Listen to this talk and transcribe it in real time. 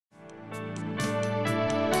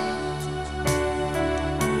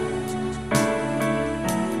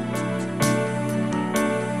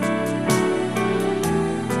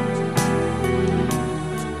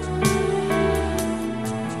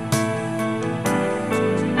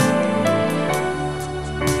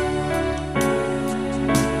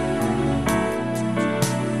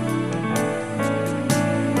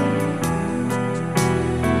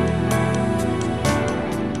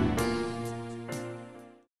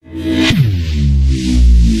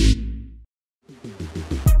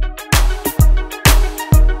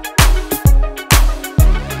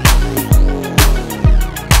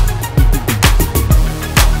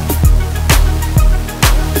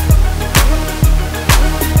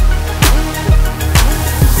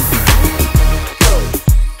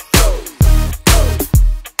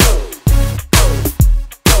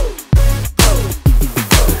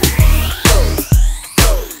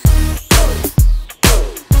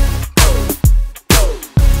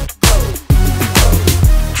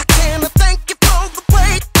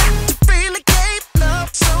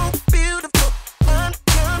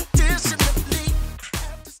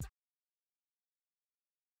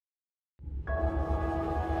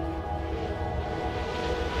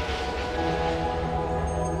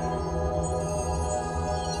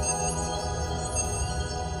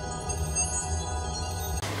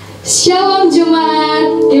Shalom Jumat,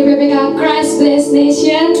 GPPK Christ Blessed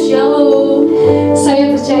Nation. Shalom.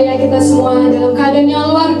 Saya percaya kita semua dalam keadaan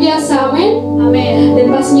yang luar biasa, amin. Amin.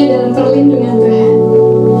 Dan pastinya dalam perlindungan Tuhan.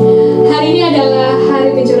 Hari ini adalah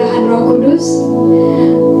hari pencurahan Roh Kudus.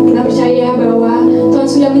 Kita percaya bahwa Tuhan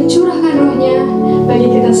sudah mencurahkan Roh-Nya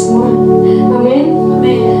bagi kita semua. Amin.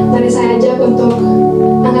 Amin. Mari saya ajak untuk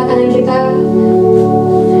angkat tangan kita.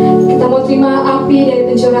 Kita mau terima api dari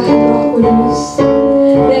pencurahan Roh Kudus.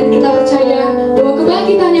 Dan kita percaya bahwa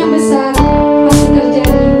kebangkitan yang besar pasti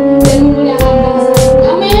terjadi dan memuliakan bangsa.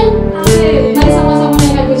 Amin. Amin. Mari sama-sama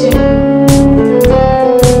naikkan pujian.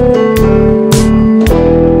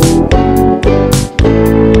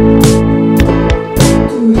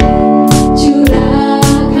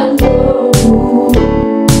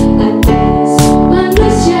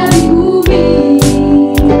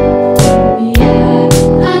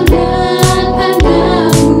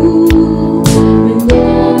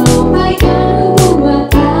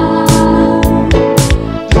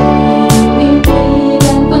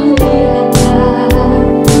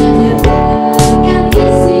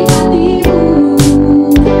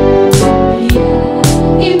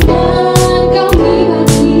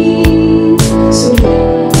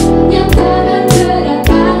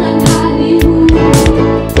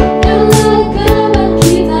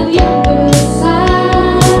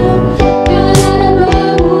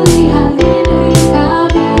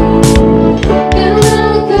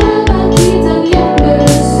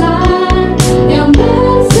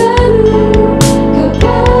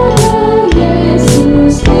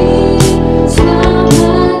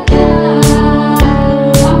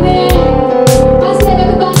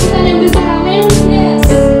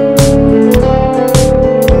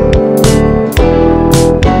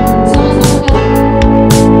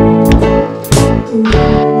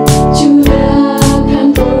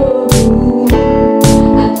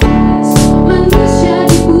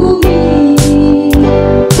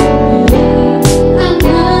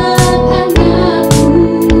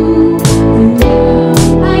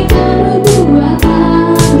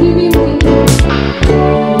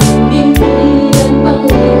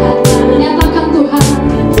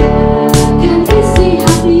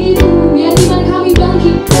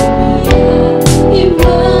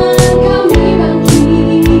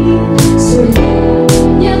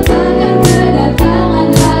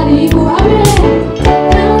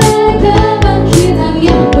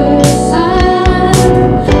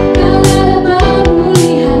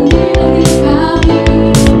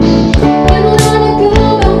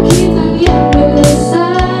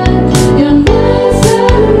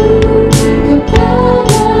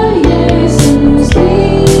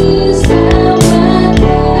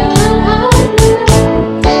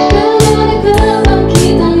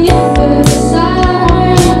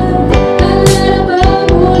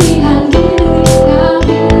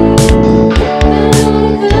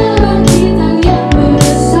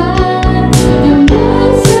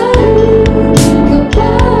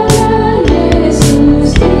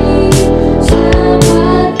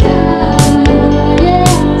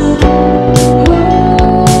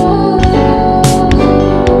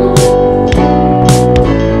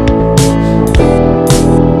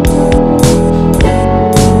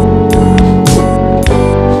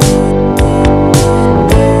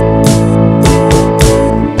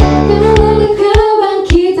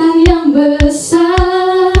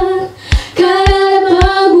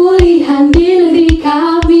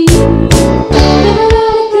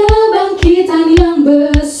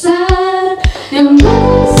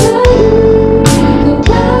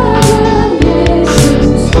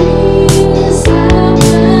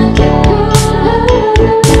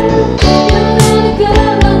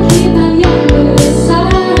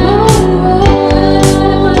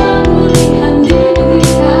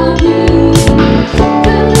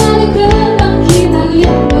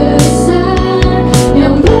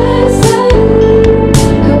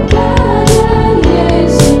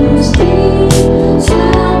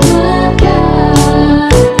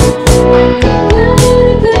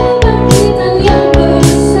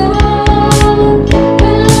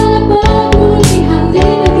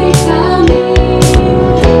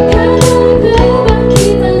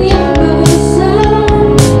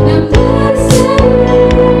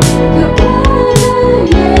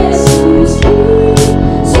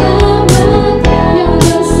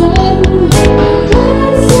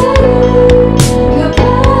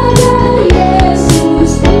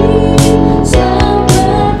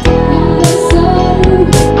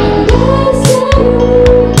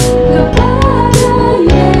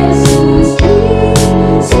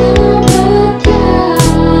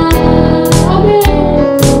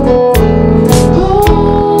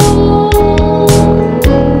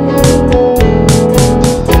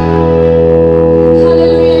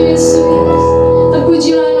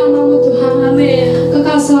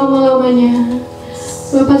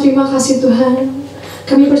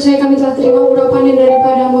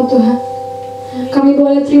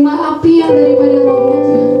 daripada rohmu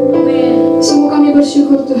Tuhan. Sungguh kami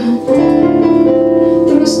bersyukur Tuhan.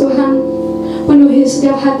 Terus Tuhan, penuhi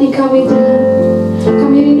setiap hati kami Tuhan.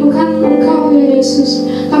 Kami rindukan Engkau ya Yesus.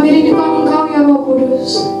 Kami rindukan Engkau ya Roh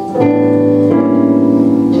Kudus.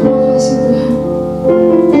 Terima kasih Tuhan.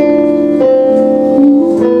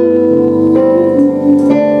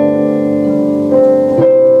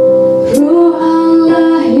 Roh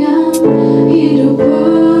Allah yang hidup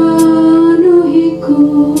penuhiku,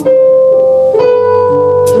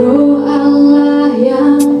 Roh Allah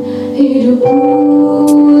yang hidup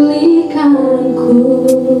pulihkanku.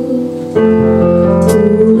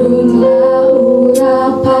 Turunlah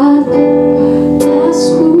urapanmu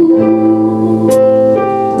atasku,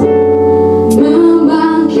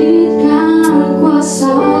 membangkitkan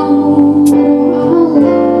kuasa-Mu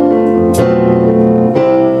Allah.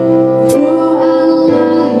 Roh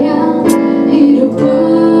Allah yang hidup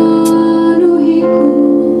penuhiku,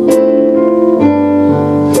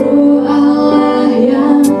 Roh Allah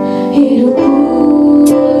yang hidup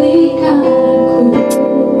pulihkanku.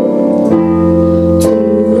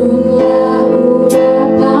 Turunlah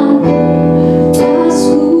urapanmu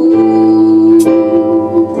atasku,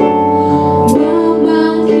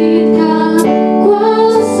 membangkitkan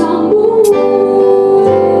kuasa-Mu,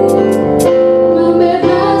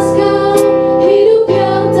 membebaskan hidup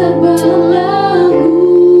yang terbelenggu,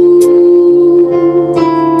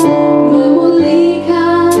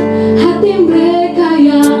 memulihkan hati mereka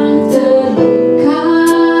yang terluka,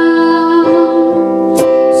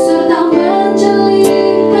 serta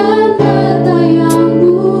menjelitkan mata yang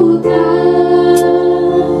buta.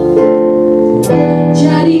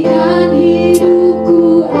 Jadikan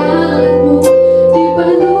hidupku alatmu,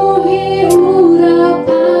 dipenuhi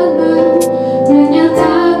urapan baru,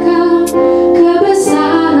 menyatakan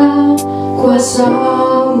kebesaran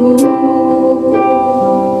kuasa-Mu.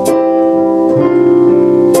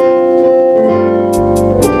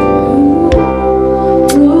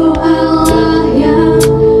 Roh Allah yang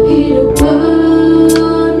hidup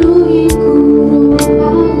penuhiku,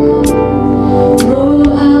 Roh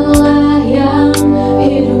Allah yang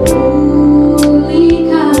hidup pulihkanku.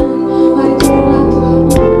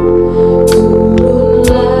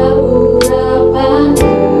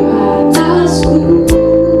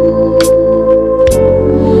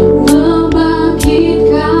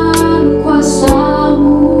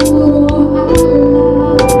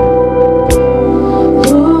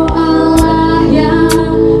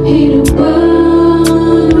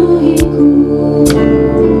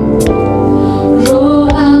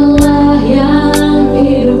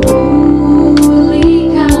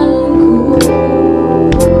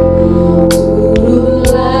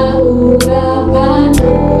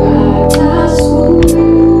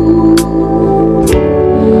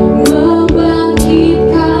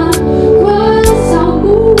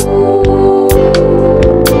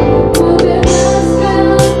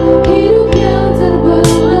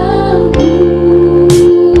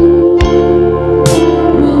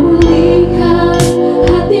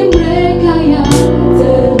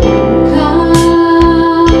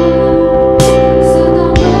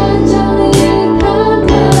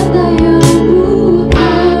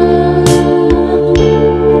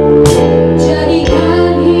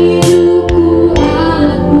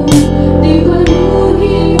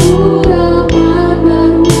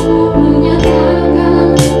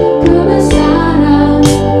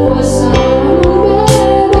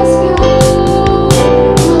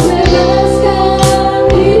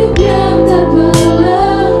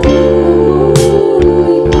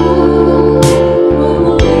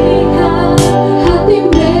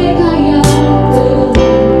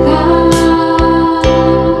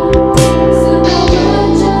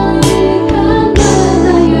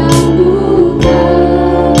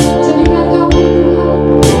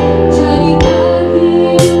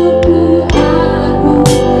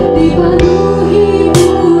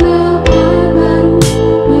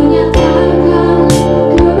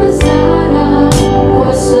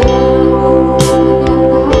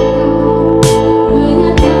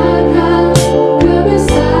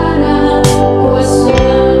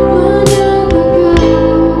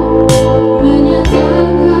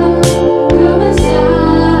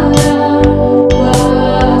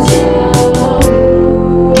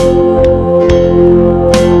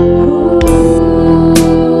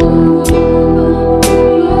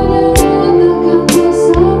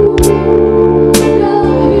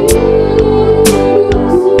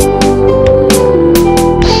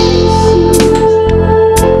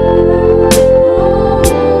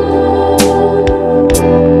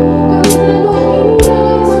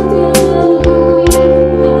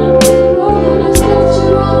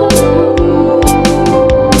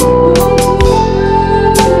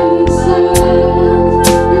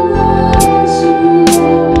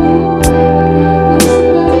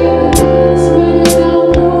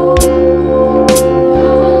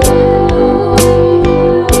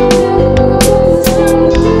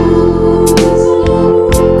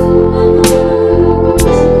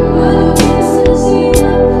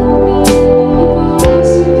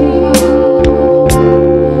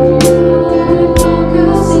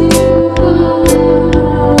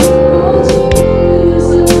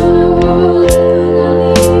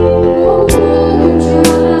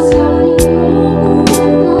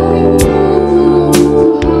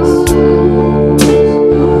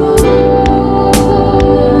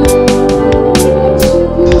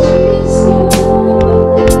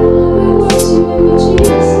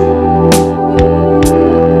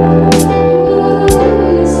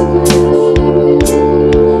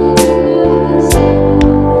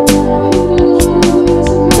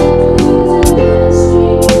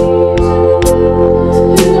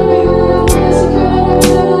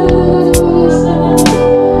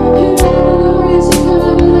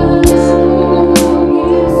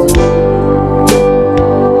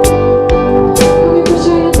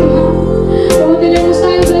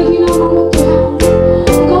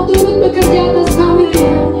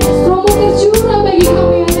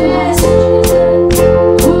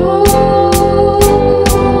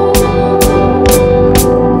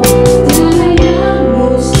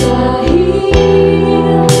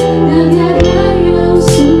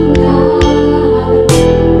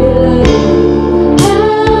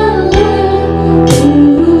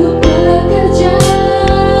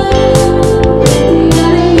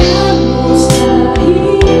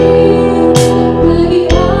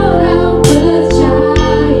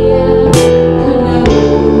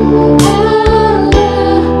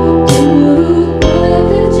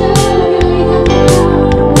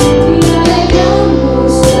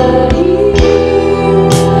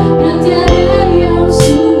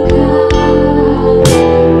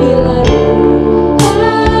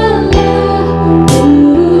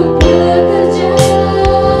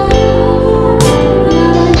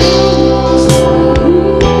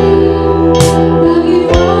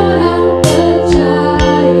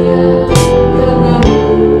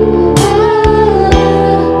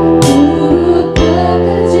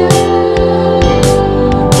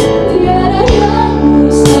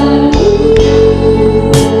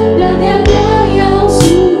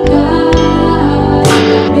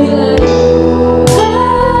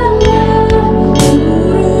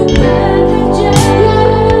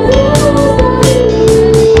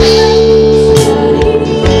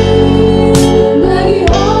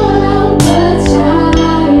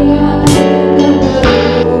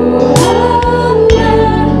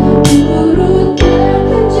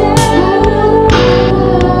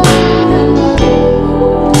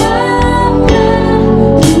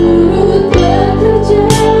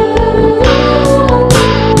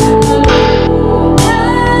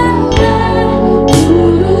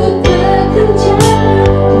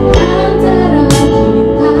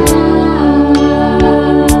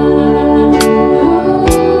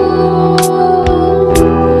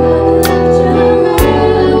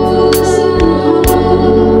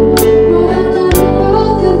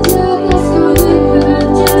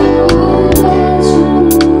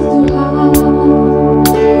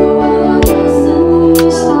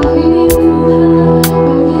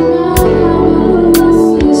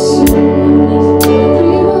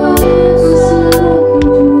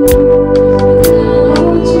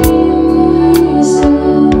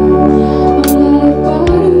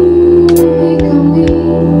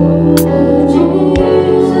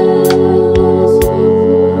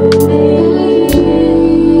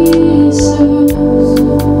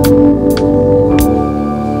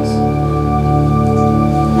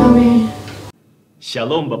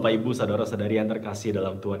 Bapak Ibu, saudara-saudari yang terkasih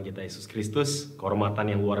dalam Tuhan kita Yesus Kristus.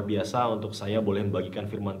 Kehormatan yang luar biasa untuk saya boleh membagikan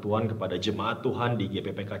firman Tuhan kepada jemaat Tuhan di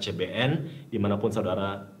GPPK CBN, dimanapun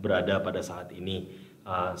saudara berada pada saat ini.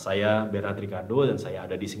 Saya Ev.Bernard Ricardo dan saya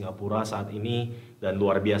ada di Singapura saat ini. Dan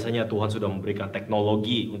luar biasanya Tuhan sudah memberikan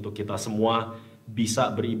teknologi untuk kita semua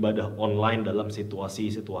bisa beribadah online dalam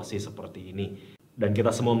situasi-situasi seperti ini. Dan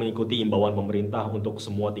kita semua mengikuti imbauan pemerintah untuk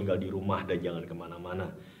semua tinggal di rumah dan jangan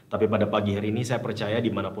kemana-mana. Tapi pada pagi hari ini saya percaya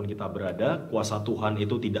dimanapun kita berada, kuasa Tuhan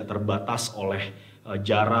itu tidak terbatas oleh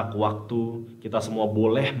jarak, waktu. Kita semua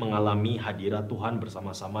boleh mengalami hadirat Tuhan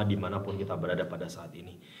bersama-sama dimanapun kita berada pada saat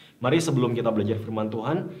ini. Mari sebelum kita belajar firman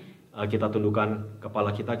Tuhan, kita tundukkan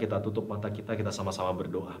kepala kita tutup mata kita sama-sama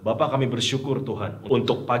berdoa. Bapa, kami bersyukur Tuhan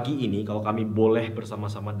untuk pagi ini kalau kami boleh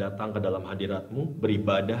bersama-sama datang ke dalam hadirat-Mu,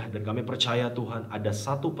 beribadah, dan kami percaya Tuhan ada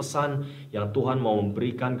satu pesan yang Tuhan mau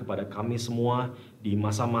memberikan kepada kami semua di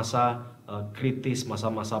masa-masa kritis,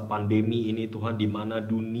 masa-masa pandemi ini Tuhan, di mana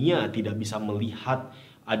dunia tidak bisa melihat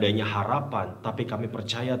adanya harapan, tapi kami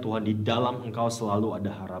percaya Tuhan di dalam Engkau selalu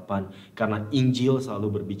ada harapan, karena Injil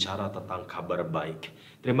selalu berbicara tentang kabar baik.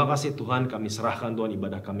 Terima kasih Tuhan, kami serahkan Tuhan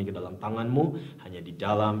ibadah kami ke dalam tangan-Mu, hanya di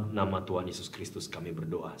dalam nama Tuhan Yesus Kristus kami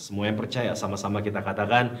berdoa. Semua yang percaya sama-sama kita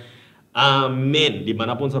katakan amin.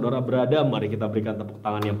 Dimanapun saudara berada, mari kita berikan tepuk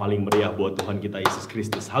tangan yang paling meriah buat Tuhan kita Yesus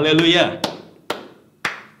Kristus. Haleluya.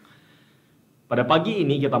 Pada pagi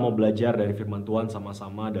ini kita mau belajar dari firman Tuhan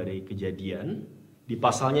sama-sama dari Kejadian. Di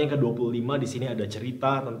pasalnya yang ke-25 di sini ada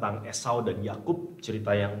cerita tentang Esau dan Yakub,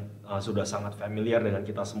 cerita yang sudah sangat familiar dengan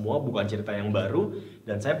kita semua, bukan cerita yang baru,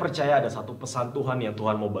 dan saya percaya ada satu pesan Tuhan yang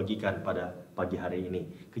Tuhan mau bagikan pada pagi hari ini.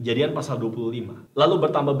 Kejadian pasal 25. Lalu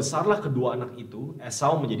bertambah besarlah kedua anak itu,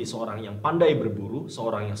 Esau menjadi seorang yang pandai berburu,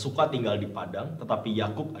 seorang yang suka tinggal di padang, tetapi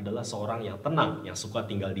Yakub adalah seorang yang tenang, yang suka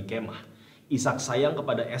tinggal di kemah. Ishak sayang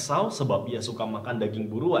kepada Esau sebab ia suka makan daging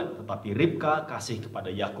buruan, tetapi Ribka kasih kepada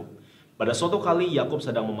Yakub. Pada suatu kali Yakub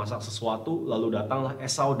sedang memasak sesuatu, lalu datanglah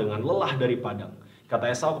Esau dengan lelah dari padang. Kata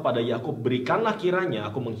Esau kepada Yakub, berikanlah kiranya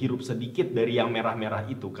aku menghirup sedikit dari yang merah-merah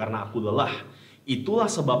itu, karena aku lelah. Itulah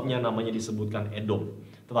sebabnya namanya disebutkan Edom.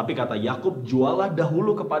 Tetapi kata Yakub, jualah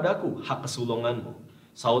dahulu kepadaku hak kesulunganmu.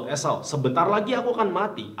 Saud Esau, sebentar lagi aku akan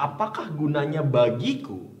mati, apakah gunanya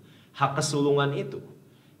bagiku hak kesulungan itu?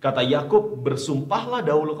 Kata Yakub, bersumpahlah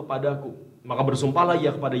dahulu kepadaku. Maka bersumpahlah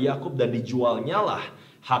ia kepada Yakub dan dijualnyalah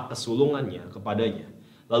hak kesulungannya kepadanya.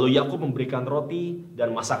 Lalu Yakub memberikan roti dan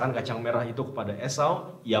masakan kacang merah itu kepada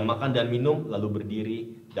Esau. Ia makan dan minum lalu berdiri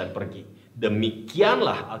dan pergi.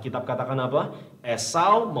 Demikianlah Alkitab katakan apa?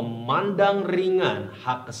 Esau memandang ringan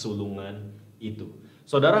hak kesulungan itu.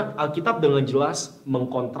 Saudara, Alkitab dengan jelas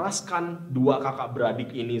mengkontraskan dua kakak beradik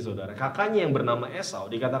ini, saudara. Kakaknya yang bernama Esau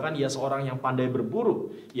dikatakan ia seorang yang pandai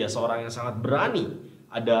berburu, ia seorang yang sangat berani.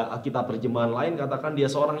 Ada Alkitab terjemahan lain katakan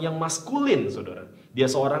dia seorang yang maskulin, saudara.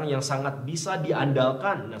 Dia seorang yang sangat bisa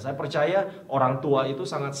diandalkan. Nah, saya percaya orang tua itu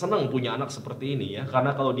sangat senang punya anak seperti ini ya.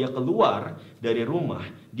 Karena kalau dia keluar dari rumah,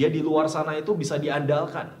 dia di luar sana itu bisa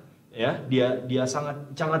diandalkan. Ya, dia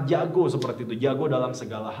sangat jago seperti itu, jago dalam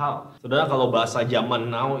segala hal. Saudara, kalau bahasa zaman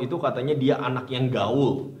now itu katanya dia anak yang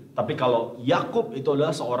gaul. Tapi kalau Yakub itu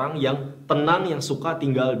adalah seorang yang tenang, yang suka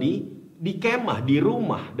tinggal di kemah, di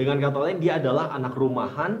rumah. Dengan kata lain dia adalah anak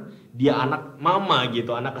rumahan, dia anak mama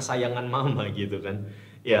gitu, anak kesayangan mama gitu kan.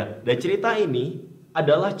 Ya, dan cerita ini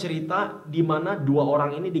adalah cerita di mana dua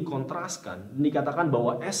orang ini dikontraskan. Dikatakan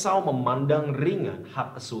bahwa Esau memandang ringan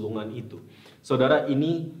hak kesulungan itu. Saudara,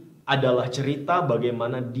 ini adalah cerita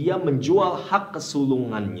bagaimana dia menjual hak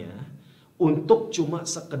kesulungannya untuk cuma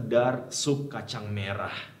sekedar sup kacang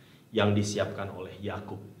merah yang disiapkan oleh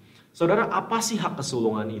Yakub. Saudara, apa sih hak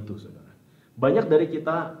kesulungan itu, saudara? Banyak dari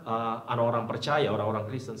kita orang-orang percaya, orang-orang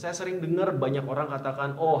Kristen, saya sering dengar banyak orang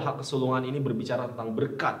katakan, oh hak kesulungan ini berbicara tentang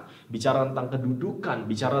berkat, bicara tentang kedudukan,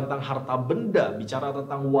 bicara tentang harta benda, bicara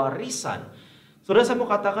tentang warisan. Saudara, saya mau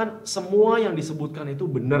katakan semua yang disebutkan itu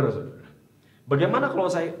benar, saudara. Bagaimana kalau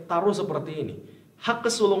saya taruh seperti ini? Hak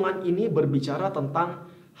kesulungan ini berbicara tentang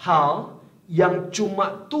hal yang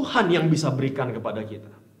cuma Tuhan yang bisa berikan kepada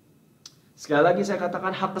kita. Sekali lagi saya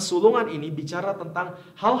katakan hak kesulungan ini bicara tentang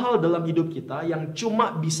hal-hal dalam hidup kita yang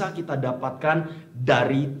cuma bisa kita dapatkan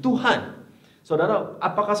dari Tuhan. Saudara,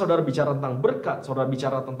 apakah saudara bicara tentang berkat, saudara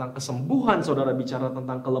bicara tentang kesembuhan, saudara bicara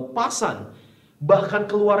tentang kelepasan, bahkan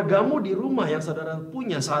keluargamu di rumah yang saudara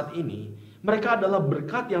punya saat ini, mereka adalah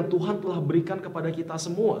berkat yang Tuhan telah berikan kepada kita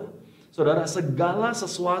semua. Saudara, segala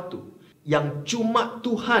sesuatu yang cuma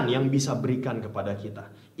Tuhan yang bisa berikan kepada kita,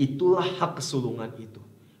 itulah hak kesulungan itu.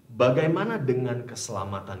 Bagaimana dengan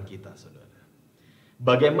keselamatan kita, saudara?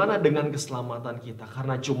 Bagaimana dengan keselamatan kita?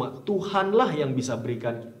 Karena cuma Tuhanlah yang bisa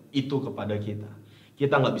berikan itu kepada kita.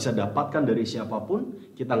 kita nggak bisa dapatkan dari siapapun,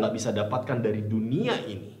 kita nggak bisa dapatkan dari dunia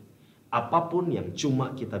ini. Apapun yang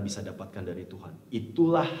cuma kita bisa dapatkan dari Tuhan.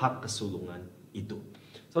 Itulah hak kesulungan itu.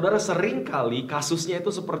 Saudara, sering kali kasusnya itu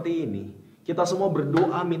seperti ini. Kita semua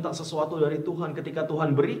berdoa minta sesuatu dari Tuhan, ketika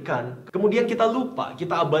Tuhan berikan, kemudian kita lupa,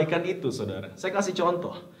 kita abaikan itu, saudara. Saya kasih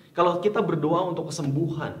contoh. Kalau kita berdoa untuk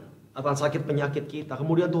kesembuhan atas sakit penyakit kita,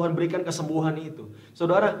 kemudian Tuhan berikan kesembuhan itu,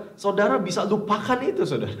 saudara bisa lupakan itu,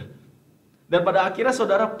 saudara. Dan pada akhirnya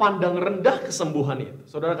saudara pandang rendah kesembuhan itu.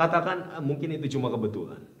 Saudara katakan, mungkin itu cuma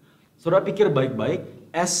kebetulan. Saudara pikir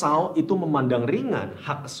baik-baik, Esau itu memandang ringan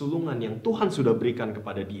hak kesulungan yang Tuhan sudah berikan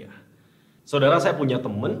kepada dia. Saudara, saya punya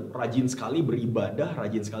teman, rajin sekali beribadah,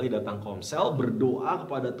 rajin sekali datang komsel, berdoa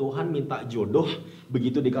kepada Tuhan, minta jodoh.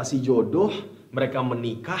 Begitu dikasih jodoh, mereka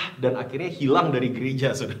menikah dan akhirnya hilang dari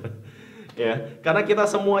gereja, saudara. Ya, karena kita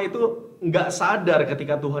semua itu nggak sadar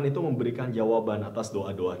ketika Tuhan itu memberikan jawaban atas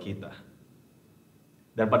doa-doa kita.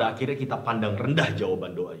 Dan pada akhirnya kita pandang rendah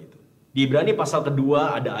jawaban doa itu. Di Ibrani pasal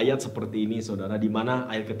kedua ada ayat seperti ini, saudara, di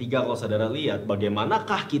mana ayat ketiga kalau saudara lihat,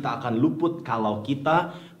 bagaimanakah kita akan luput kalau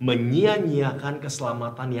kita menyia-nyiakan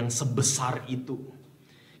keselamatan yang sebesar itu.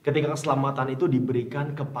 Ketika keselamatan itu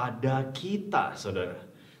diberikan kepada kita, saudara.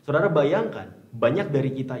 Saudara bayangkan, banyak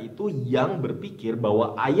dari kita itu yang berpikir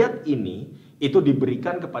bahwa ayat ini itu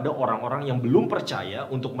diberikan kepada orang-orang yang belum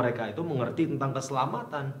percaya untuk mereka itu mengerti tentang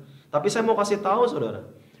keselamatan. Tapi saya mau kasih tahu, saudara,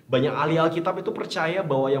 banyak ahli Alkitab itu percaya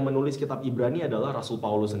bahwa yang menulis kitab Ibrani adalah Rasul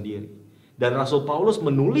Paulus sendiri. Dan Rasul Paulus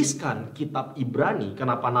menuliskan kitab Ibrani,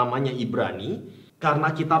 kenapa namanya Ibrani?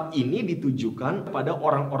 Karena kitab ini ditujukan kepada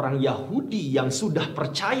orang-orang Yahudi yang sudah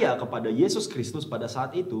percaya kepada Yesus Kristus pada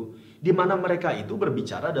saat itu, di mana mereka itu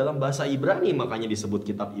berbicara dalam bahasa Ibrani, makanya disebut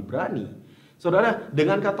kitab Ibrani. Saudara,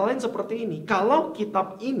 dengan kata lain seperti ini, kalau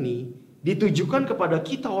kitab ini ditujukan kepada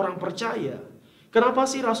kita orang percaya, kenapa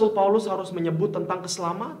sih Rasul Paulus harus menyebut tentang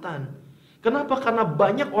keselamatan? Kenapa? Karena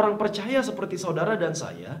banyak orang percaya seperti saudara dan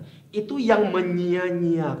saya, itu yang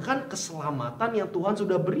menyia-nyiakan keselamatan yang Tuhan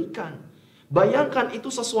sudah berikan. Bayangkan,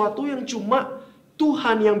 itu sesuatu yang cuma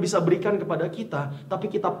Tuhan yang bisa berikan kepada kita,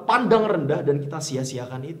 tapi kita pandang rendah dan kita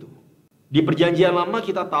sia-siakan itu. Di perjanjian lama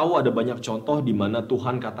kita tahu ada banyak contoh di mana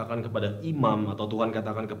Tuhan katakan kepada imam atau Tuhan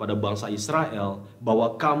katakan kepada bangsa Israel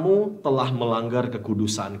bahwa kamu telah melanggar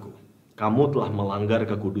kekudusanku. Kamu telah melanggar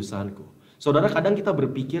kekudusanku. Saudara, kadang kita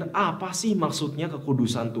berpikir, apa sih maksudnya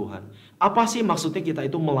kekudusan Tuhan? Apa sih maksudnya kita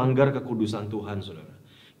itu melanggar kekudusan Tuhan, saudara?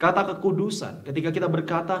 Kata kekudusan, ketika kita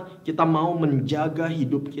berkata kita mau menjaga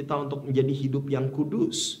hidup kita untuk menjadi hidup yang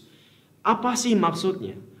kudus. Apa sih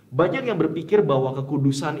maksudnya? Banyak yang berpikir bahwa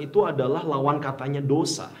kekudusan itu adalah lawan katanya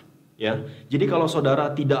dosa. Ya, jadi kalau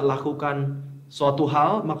saudara tidak lakukan suatu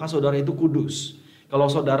hal, maka saudara itu kudus.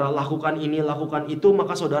 Kalau saudara lakukan ini, lakukan itu,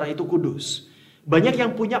 maka saudara itu kudus. Banyak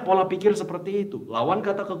yang punya pola pikir seperti itu. Lawan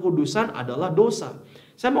kata kekudusan adalah dosa.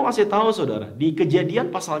 Saya mau kasih tahu saudara, di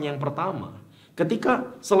Kejadian pasalnya yang pertama,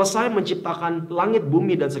 ketika selesai menciptakan langit,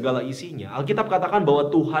 bumi, dan segala isinya, Alkitab katakan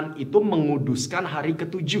bahwa Tuhan itu menguduskan hari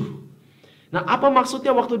ketujuh. Nah, apa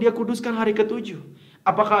maksudnya waktu dia kuduskan hari ketujuh?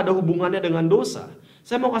 Apakah ada hubungannya dengan dosa?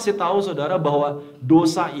 Saya mau kasih tahu saudara bahwa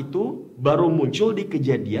dosa itu baru muncul di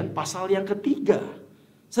Kejadian pasal yang ketiga.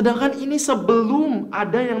 Sedangkan ini sebelum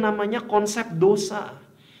ada yang namanya konsep dosa.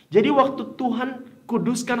 Jadi waktu Tuhan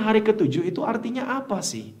kuduskan hari ketujuh itu artinya apa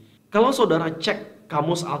sih? Kalau saudara cek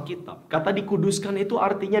kamus Alkitab, kata dikuduskan itu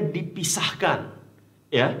artinya dipisahkan.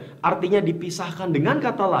 Ya, artinya dipisahkan. Dengan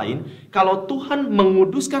kata lain, kalau Tuhan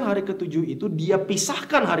menguduskan hari ketujuh itu, dia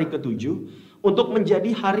pisahkan hari ketujuh untuk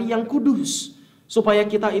menjadi hari yang kudus. Supaya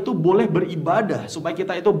kita itu boleh beribadah, supaya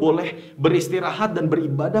kita itu boleh beristirahat dan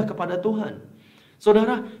beribadah kepada Tuhan.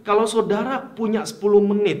 Saudara, kalau saudara punya 10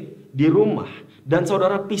 menit di rumah dan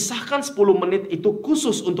saudara pisahkan 10 menit itu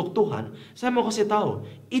khusus untuk Tuhan, saya mau kasih tahu,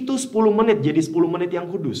 itu 10 menit jadi 10 menit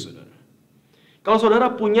yang kudus, saudara. Kalau saudara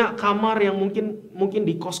punya kamar yang mungkin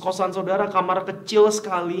di kos-kosan saudara, kamar kecil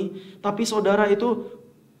sekali, tapi saudara itu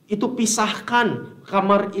pisahkan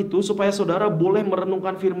kamar itu supaya saudara boleh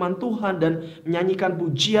merenungkan firman Tuhan dan menyanyikan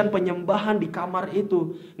pujian penyembahan di kamar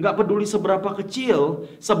itu. Nggak peduli seberapa kecil,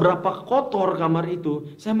 seberapa kotor kamar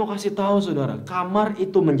itu. Saya mau kasih tahu saudara, kamar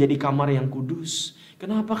itu menjadi kamar yang kudus.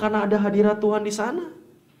 Kenapa? Karena ada hadirat Tuhan di sana.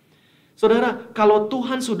 Saudara, kalau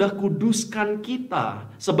Tuhan sudah kuduskan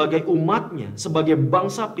kita sebagai umatnya, sebagai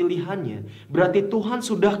bangsa pilihannya, berarti Tuhan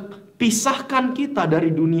sudah pisahkan kita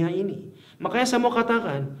dari dunia ini. Makanya saya mau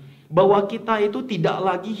katakan bahwa kita itu tidak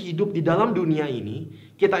lagi hidup di dalam dunia ini,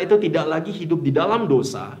 kita itu tidak lagi hidup di dalam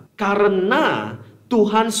dosa, karena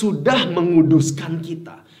Tuhan sudah menguduskan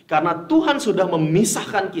kita. Karena Tuhan sudah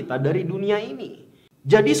memisahkan kita dari dunia ini.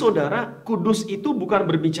 Jadi saudara, kudus itu bukan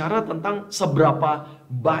berbicara tentang seberapa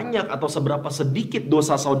banyak atau seberapa sedikit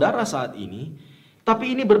dosa saudara saat ini,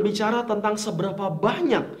 tapi ini berbicara tentang seberapa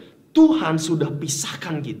banyak Tuhan sudah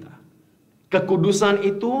pisahkan kita. Kekudusan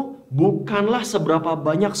itu bukanlah seberapa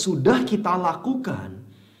banyak sudah kita lakukan,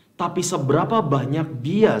 tapi seberapa banyak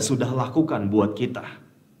Dia sudah lakukan buat kita.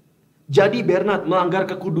 Jadi Bernard, melanggar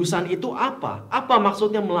kekudusan itu apa? Apa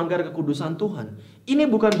maksudnya melanggar kekudusan Tuhan? Ini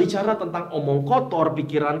bukan bicara tentang omong kotor,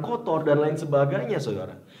 pikiran kotor, dan lain sebagainya,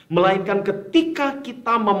 saudara. Melainkan ketika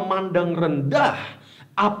kita memandang rendah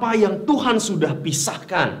apa yang Tuhan sudah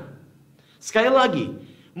pisahkan. Sekali lagi,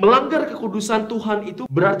 melanggar kekudusan Tuhan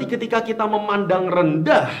itu berarti ketika kita memandang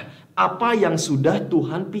rendah apa yang sudah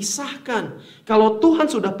Tuhan pisahkan. Kalau Tuhan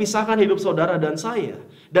sudah pisahkan hidup saudara dan saya,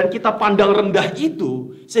 dan kita pandang rendah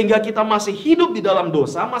itu, sehingga kita masih hidup di dalam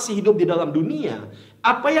dosa, masih hidup di dalam dunia,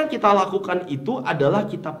 apa yang kita lakukan itu adalah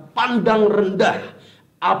kita pandang rendah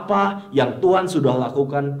apa yang Tuhan sudah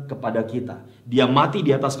lakukan kepada kita. Dia mati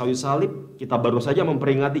di atas kayu salib, kita baru saja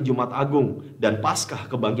memperingati Jumat Agung dan Paskah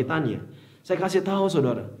kebangkitannya. Saya kasih tahu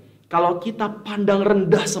saudara, kalau kita pandang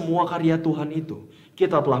rendah semua karya Tuhan itu,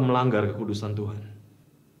 kita telah melanggar kekudusan Tuhan.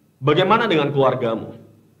 Bagaimana dengan keluargamu?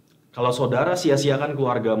 Kalau saudara sia-siakan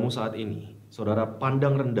keluargamu saat ini, saudara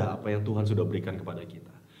pandang rendah apa yang Tuhan sudah berikan kepada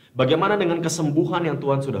kita. Bagaimana dengan kesembuhan yang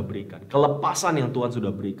Tuhan sudah berikan, kelepasan yang Tuhan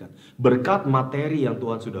sudah berikan, berkat materi yang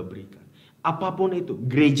Tuhan sudah berikan. Apapun itu,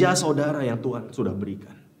 gereja saudara yang Tuhan sudah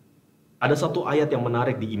berikan. Ada satu ayat yang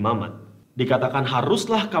menarik di Imamat. Dikatakan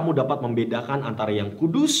haruslah kamu dapat membedakan antara yang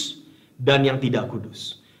kudus dan yang tidak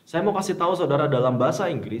kudus. Saya mau kasih tahu saudara, dalam bahasa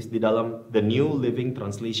Inggris, di dalam The New Living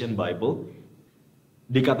Translation Bible,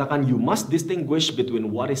 dikatakan you must distinguish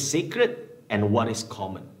between what is sacred and what is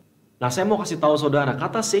common. Nah, saya mau kasih tahu saudara,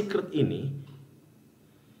 kata sacred ini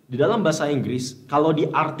di dalam bahasa Inggris kalau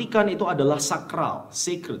diartikan itu adalah sakral,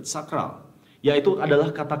 sacred, sakral, yaitu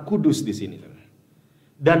adalah kata kudus di sini.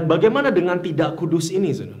 Dan bagaimana dengan tidak kudus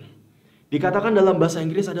ini, saudara? Dikatakan dalam bahasa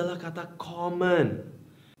Inggris adalah kata common.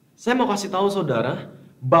 Saya mau kasih tahu saudara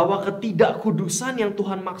bahwa ketidakkudusan yang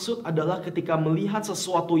Tuhan maksud adalah ketika melihat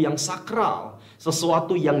sesuatu yang sakral,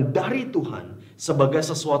 sesuatu yang dari Tuhan, sebagai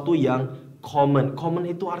sesuatu yang common. Common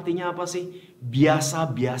itu artinya apa sih?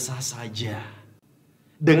 Biasa-biasa saja.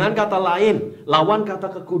 Dengan kata lain, lawan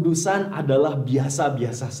kata kekudusan adalah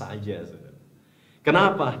biasa-biasa saja.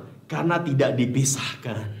 Kenapa? Karena tidak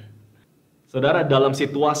dipisahkan. Saudara, dalam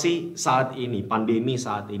situasi saat ini, pandemi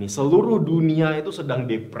saat ini, seluruh dunia itu sedang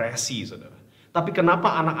depresi, saudara. Tapi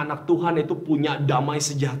kenapa anak-anak Tuhan itu punya damai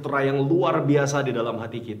sejahtera yang luar biasa di dalam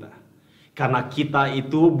hati kita? Karena kita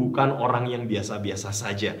itu bukan orang yang biasa-biasa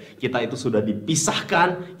saja. Kita itu sudah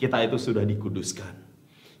dipisahkan, kita itu sudah dikuduskan.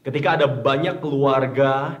 Ketika ada banyak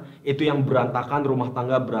keluarga itu yang berantakan, rumah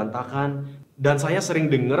tangga berantakan, dan saya sering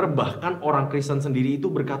dengar bahkan orang Kristen sendiri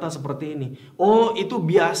itu berkata seperti ini. Oh, itu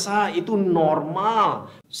biasa, itu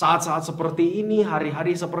normal. Saat-saat seperti ini,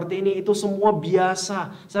 hari-hari seperti ini, itu semua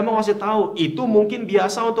biasa. Saya mau kasih tahu, itu mungkin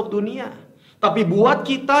biasa untuk dunia. Tapi buat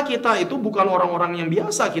kita itu bukan orang-orang yang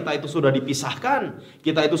biasa. Kita itu sudah dipisahkan.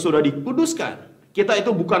 Kita itu sudah dikuduskan. Kita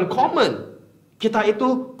itu bukan common. Kita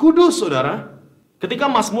itu kudus, saudara. Ketika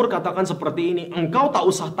Mazmur katakan seperti ini, engkau tak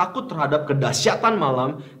usah takut terhadap kedahsyatan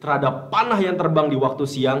malam, terhadap panah yang terbang di waktu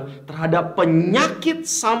siang, terhadap penyakit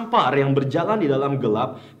sampar yang berjalan di dalam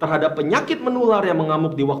gelap, terhadap penyakit menular yang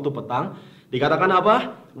mengamuk di waktu petang. Dikatakan apa?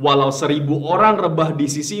 Walau 1000 orang rebah di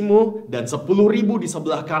sisimu dan 10.000 di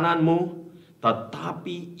sebelah kananmu,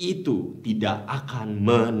 tetapi itu tidak akan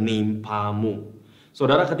menimpamu.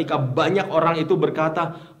 Saudara, ketika banyak orang itu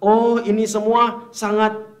berkata, oh ini semua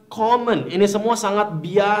sangat common, ini semua sangat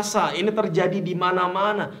biasa, ini terjadi di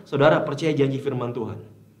mana-mana. Saudara, percaya janji firman Tuhan.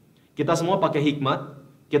 Kita semua pakai hikmat,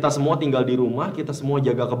 kita semua tinggal di rumah, kita semua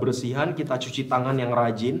jaga kebersihan, kita cuci tangan yang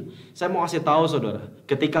rajin. Saya mau kasih tahu saudara,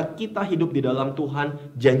 ketika kita hidup di dalam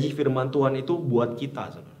Tuhan, janji firman Tuhan itu buat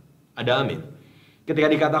kita, saudara. Ada amin.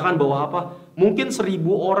 Ketika dikatakan bahwa apa? Mungkin 1000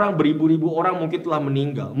 orang, beribu-ribu orang mungkin telah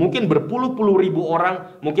meninggal. Mungkin berpuluh-puluh ribu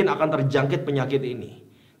orang mungkin akan terjangkit penyakit ini.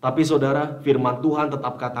 Tapi saudara, firman Tuhan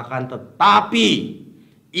tetap katakan, tetapi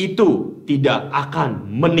itu tidak akan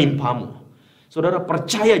menimpamu. Saudara,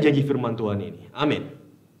 percaya janji firman Tuhan ini. Amin.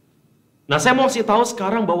 Nah, saya mau kasih tahu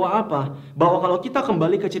sekarang bahwa apa? Bahwa kalau kita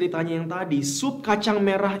kembali ke ceritanya yang tadi, sup kacang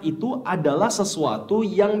merah itu adalah sesuatu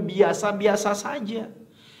yang biasa-biasa saja.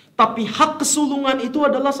 Tapi hak kesulungan itu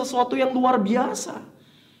adalah sesuatu yang luar biasa.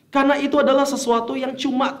 Karena itu adalah sesuatu yang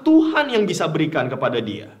cuma Tuhan yang bisa berikan kepada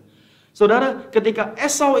dia. Saudara, ketika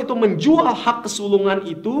Esau itu menjual hak kesulungan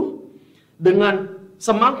itu dengan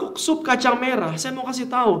semangkuk sup kacang merah, saya mau kasih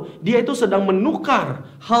tahu, dia itu sedang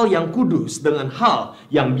menukar hal yang kudus dengan hal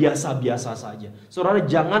yang biasa-biasa saja. Saudara,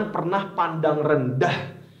 jangan pernah pandang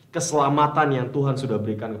rendah keselamatan yang Tuhan sudah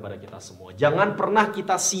berikan kepada kita semua. Jangan pernah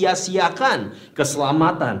kita sia-siakan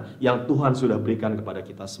keselamatan yang Tuhan sudah berikan kepada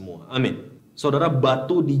kita semua. Amin. Saudara,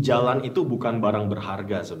 batu di jalan itu bukan barang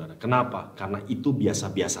berharga, saudara. Kenapa? Karena itu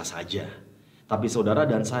biasa-biasa saja. Tapi saudara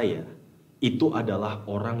dan saya, itu adalah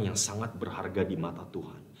orang yang sangat berharga di mata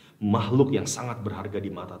Tuhan. Makhluk yang sangat berharga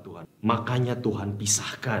di mata Tuhan. Makanya Tuhan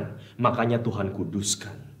pisahkan. Makanya Tuhan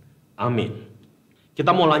kuduskan. Amin.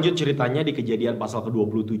 Kita mau lanjut ceritanya di Kejadian pasal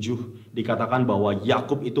ke-27. Dikatakan bahwa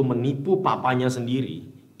Yakub itu menipu papanya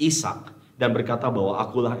sendiri, Ishak, dan berkata bahwa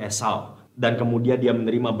akulah Esau. Dan kemudian dia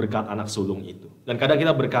menerima berkat anak sulung itu. Dan kadang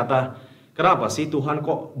kita berkata, kenapa sih Tuhan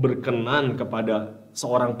kok berkenan kepada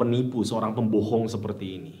seorang penipu, seorang pembohong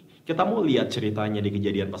seperti ini? Kita mau lihat ceritanya di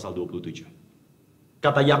Kejadian pasal 27.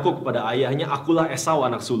 Kata Yakub kepada ayahnya, akulah Esau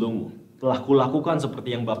anak sulungmu. Telah kulakukan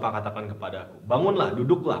seperti yang Bapa katakan kepadaku. Bangunlah,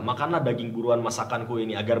 duduklah, makanlah daging buruan masakanku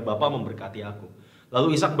ini agar Bapa memberkati aku.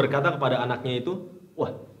 Lalu Ishak berkata kepada anaknya itu,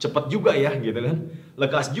 wah cepat juga ya gitu kan.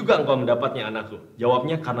 Lekas juga engkau mendapatnya anakku.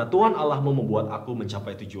 Jawabnya, karena Tuhan Allahmu membuat aku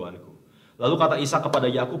mencapai tujuanku. Lalu kata Ishak kepada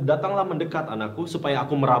Yakub, datanglah mendekat anakku supaya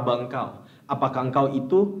aku meraba engkau. Apakah engkau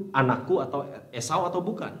itu anakku atau Esau atau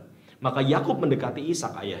bukan? Maka Yakub mendekati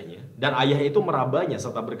Ishak ayahnya, dan ayahnya itu merabanya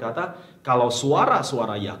serta berkata, kalau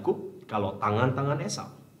suara-suara Yakub, kalau tangan-tangan Esau.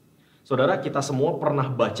 Saudara, kita semua pernah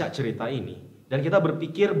baca cerita ini, dan kita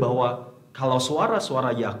berpikir bahwa kalau suara-suara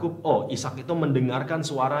Yakub, oh Ishak itu mendengarkan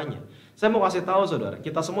suaranya. Saya mau kasih tahu saudara,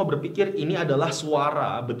 kita semua berpikir ini adalah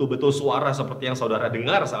suara, betul-betul suara seperti yang saudara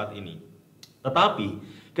dengar saat ini. Tetapi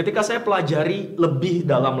ketika saya pelajari lebih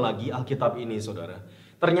dalam lagi Alkitab ini saudara,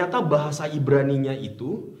 ternyata bahasa Ibraninya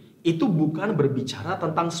itu bukan berbicara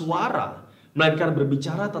tentang suara, melainkan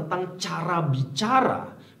berbicara tentang cara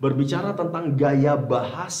bicara, berbicara tentang gaya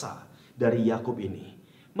bahasa dari Yakub ini.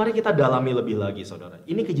 Mari kita dalami lebih lagi saudara.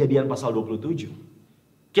 Ini Kejadian pasal 27.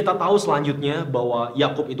 Kita tahu selanjutnya bahwa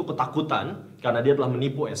Yakub itu ketakutan karena dia telah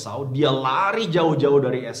menipu Esau. Dia lari jauh-jauh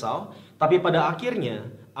dari Esau. Tapi pada akhirnya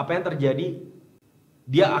apa yang terjadi?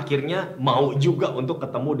 Dia akhirnya mau juga untuk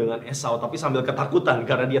ketemu dengan Esau, tapi sambil ketakutan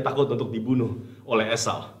karena dia takut untuk dibunuh oleh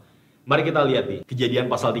Esau. Mari kita lihat nih, Kejadian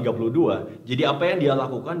pasal 32. Jadi apa yang dia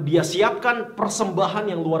lakukan? Dia siapkan persembahan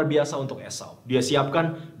yang luar biasa untuk Esau. Dia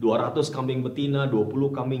siapkan 200 kambing betina, 20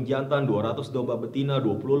 kambing jantan, 200 domba betina,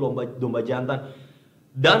 20 domba jantan,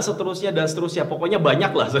 dan seterusnya dan seterusnya. Pokoknya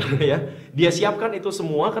banyak lah saudara ya. Dia siapkan itu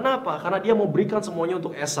semua, kenapa? Karena dia mau berikan semuanya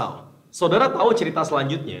untuk Esau. Saudara tahu cerita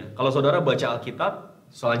selanjutnya? Kalau saudara baca Alkitab,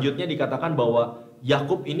 selanjutnya dikatakan bahwa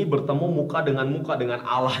Yakub ini bertemu muka dengan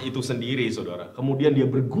Allah itu sendiri, saudara. Kemudian dia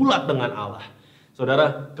bergulat dengan Allah.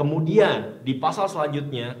 Saudara, kemudian di pasal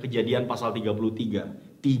selanjutnya, Kejadian pasal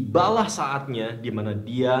 33, tibalah saatnya di mana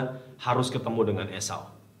dia harus ketemu dengan Esau.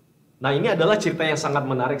 Nah, ini adalah cerita yang sangat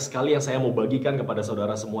menarik sekali yang saya mau bagikan kepada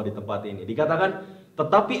saudara semua di tempat ini. Dikatakan,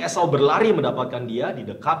 tetapi Esau berlari mendapatkan dia,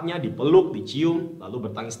 didekapnya, dipeluk, dicium, lalu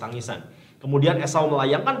bertangis-tangisan. Kemudian Esau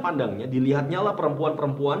melayangkan pandangnya, dilihatnyalah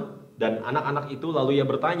perempuan-perempuan dan anak-anak itu, lalu ia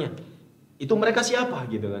bertanya, itu mereka siapa?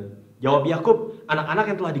 Gitu kan. Jawab Yakub, anak-anak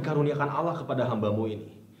yang telah dikaruniakan Allah kepada hambamu ini.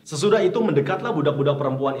 Sesudah itu mendekatlah budak-budak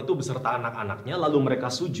perempuan itu beserta anak-anaknya, lalu mereka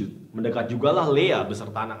sujud. Mendekat jugalah Lea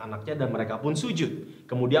beserta anak-anaknya dan mereka pun sujud.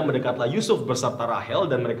 Kemudian mendekatlah Yusuf beserta Rahel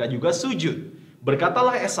dan mereka juga sujud.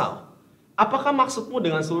 Berkatalah Esau, apakah maksudmu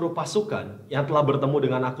dengan seluruh pasukan yang telah bertemu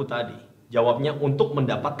dengan aku tadi? Jawabnya, untuk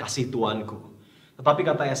mendapat kasih tuanku. Tetapi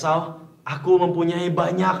kata Esau, aku mempunyai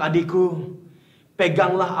banyak adikku.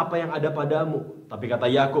 Peganglah apa yang ada padamu. Tapi kata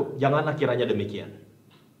Yakub, janganlah kiranya demikian.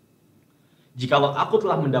 Jikalau aku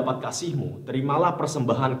telah mendapat kasihmu, terimalah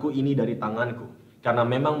persembahanku ini dari tanganku. Karena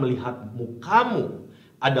memang melihat mukamu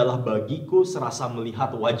adalah bagiku serasa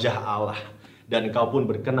melihat wajah Allah. Dan engkau pun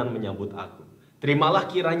berkenan menyambut aku. Terimalah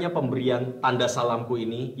kiranya pemberian tanda salamku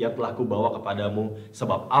ini yang telah kubawa kepadamu,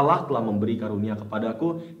 sebab Allah telah memberi karunia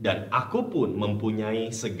kepadaku, dan aku pun mempunyai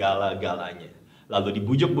segala-galanya. Lalu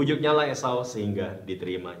dibujuk-bujuknya lah Esau sehingga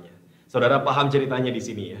diterimanya. Saudara paham ceritanya di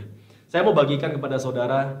sini ya. Saya mau bagikan kepada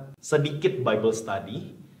saudara sedikit Bible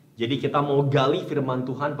study. Jadi kita mau gali firman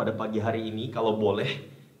Tuhan pada pagi hari ini, kalau boleh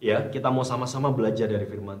ya, kita mau sama-sama belajar dari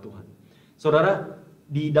firman Tuhan. Saudara,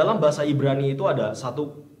 di dalam bahasa Ibrani itu ada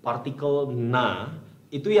satu partikel na,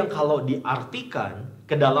 itu yang kalau diartikan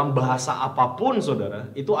ke dalam bahasa apapun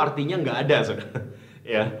saudara, itu artinya nggak ada saudara.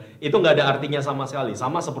 Ya, itu nggak ada artinya sama sekali.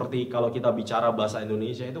 Sama seperti kalau kita bicara bahasa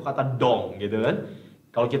Indonesia itu kata dong gitu kan.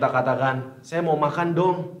 Kalau kita katakan, saya mau makan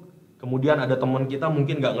dong. Kemudian ada teman kita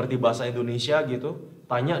mungkin nggak ngerti bahasa Indonesia gitu,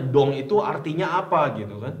 tanya dong itu artinya apa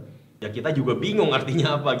gitu kan. Ya kita juga bingung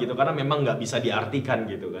artinya apa gitu, karena memang nggak bisa diartikan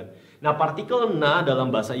gitu kan. Nah partikel na dalam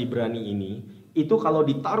bahasa Ibrani ini, itu kalau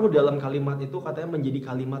ditaruh dalam kalimat itu katanya menjadi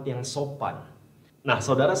kalimat yang sopan. Nah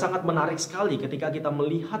saudara, sangat menarik sekali ketika kita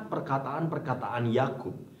melihat perkataan-perkataan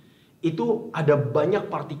Yakub. Itu ada banyak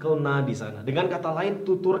partikel na di sana. Dengan kata lain,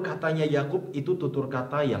 tutur katanya Yakub itu tutur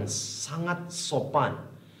kata yang sangat sopan.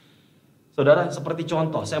 Saudara, seperti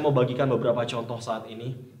contoh, saya mau bagikan beberapa contoh saat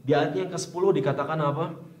ini. Di ayat yang ke-10 dikatakan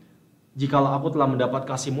apa? Jikalau aku telah mendapat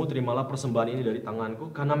kasih-Mu, terimalah persembahan ini dari tanganku,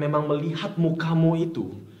 karena memang melihat muka-Mu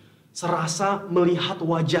itu serasa melihat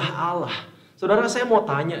wajah Allah. Saudara, saya mau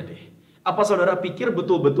tanya deh, apa saudara pikir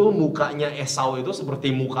betul-betul mukanya Esau itu seperti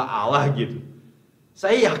muka Allah gitu?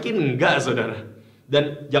 Saya yakin enggak, saudara.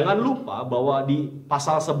 Dan jangan lupa bahwa di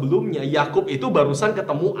pasal sebelumnya Yakub itu barusan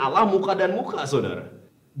ketemu Allah muka dan muka, saudara.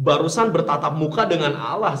 Barusan bertatap muka dengan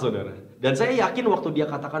Allah, saudara. Dan saya yakin waktu dia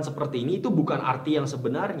katakan seperti ini, itu bukan arti yang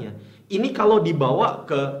sebenarnya. Ini kalau dibawa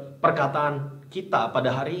ke perkataan kita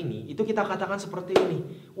pada hari ini, itu kita katakan seperti ini.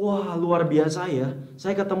 Wah, luar biasa ya.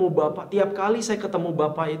 Saya ketemu Bapak, tiap kali saya ketemu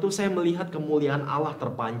Bapak itu saya melihat kemuliaan Allah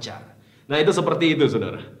terpancar. Nah, itu seperti itu,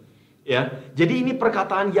 saudara. Ya, jadi ini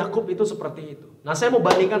perkataan Yakub itu seperti itu. Nah, saya mau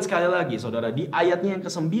bandingkan sekali lagi, saudara, di ayatnya yang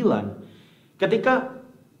ke-9, ketika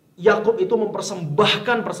Yakub itu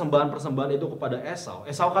mempersembahkan persembahan-persembahan itu kepada Esau.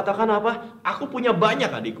 Esau katakan apa? Aku punya banyak,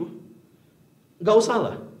 adikku. Gak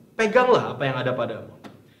usahlah, peganglah apa yang ada padamu.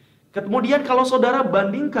 Kemudian kalau saudara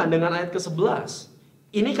bandingkan dengan ayat ke-11,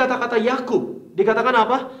 ini kata-kata Yakub. Dikatakan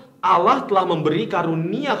apa? Allah telah memberi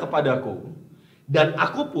karunia kepadaku, dan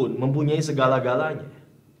aku pun mempunyai segala-galanya.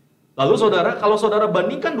 Lalu saudara, kalau saudara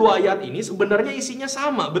bandingkan dua ayat ini, sebenarnya isinya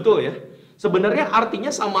sama, betul ya? Sebenarnya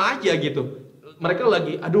artinya sama aja gitu. Mereka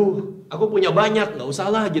lagi, aduh, aku punya banyak, nggak usah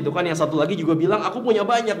lah gitu kan. Yang satu lagi juga bilang, aku punya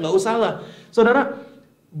banyak, nggak usah lah. Saudara,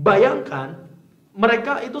 bayangkan,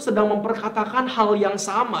 mereka itu sedang memperkatakan hal yang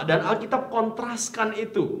sama, dan Alkitab kontraskan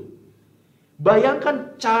itu.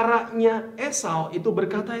 Bayangkan caranya Esau itu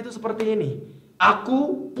berkata itu seperti ini.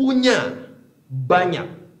 Aku punya banyak,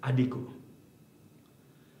 adikku.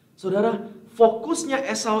 Saudara, fokusnya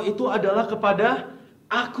Esau itu adalah kepada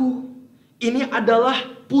aku. Ini adalah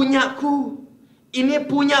punyaku. Ini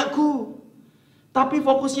punyaku. Tapi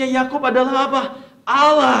fokusnya Yakub adalah apa?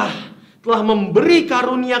 Allah telah memberi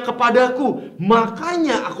karunia kepadaku,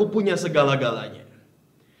 makanya aku punya segala-galanya.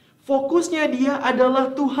 Fokusnya dia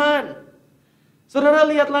adalah Tuhan. Saudara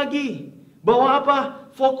lihat lagi bahwa apa?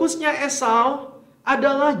 Fokusnya Esau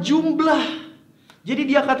adalah jumlah. Jadi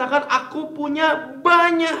dia katakan aku punya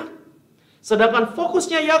banyak. Sedangkan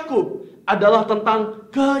fokusnya Yakub adalah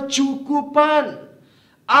tentang kecukupan.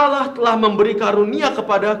 Allah telah memberi karunia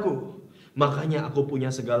kepadaku, makanya aku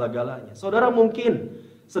punya segala-galanya. Saudara mungkin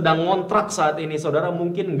sedang ngontrak saat ini. Saudara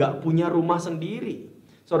mungkin nggak punya rumah sendiri.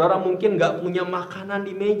 Saudara mungkin nggak punya makanan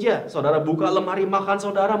di meja. Saudara buka lemari makan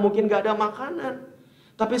saudara, mungkin nggak ada makanan.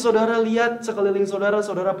 Tapi saudara lihat sekeliling saudara,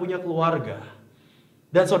 saudara punya keluarga.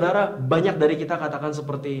 Dan saudara, banyak dari kita katakan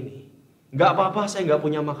seperti ini. Nggak apa-apa saya nggak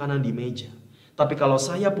punya makanan di meja. Tapi kalau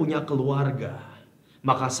saya punya keluarga,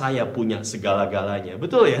 maka saya punya segala-galanya.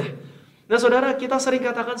 Betul ya? Nah saudara, kita sering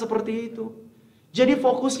katakan seperti itu. Jadi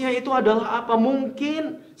fokusnya itu adalah apa?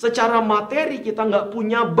 Mungkin secara materi kita nggak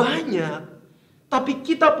punya banyak, tapi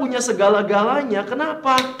kita punya segala-galanya.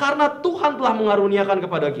 Kenapa? Karena Tuhan telah mengaruniakan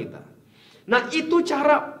kepada kita. Nah itu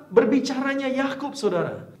cara berbicaranya Yakub,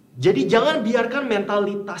 saudara. Jadi jangan biarkan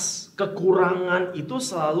mentalitas kekurangan itu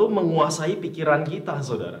selalu menguasai pikiran kita,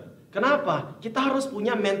 saudara. Kenapa? Kita harus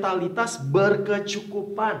punya mentalitas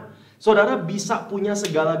berkecukupan. Saudara bisa punya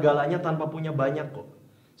segala-galanya tanpa punya banyak kok.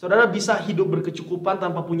 Saudara bisa hidup berkecukupan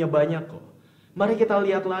tanpa punya banyak kok. Mari kita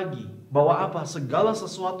lihat lagi bahwa apa? Segala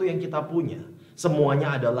sesuatu yang kita punya,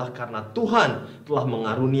 semuanya adalah karena Tuhan telah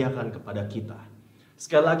mengaruniakan kepada kita.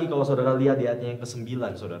 Sekali lagi kalau saudara lihat di ayatnya yang ke-9,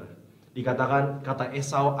 saudara. Dikatakan kata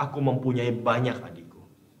Esau, aku mempunyai banyak adikku.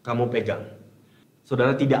 Kamu pegang.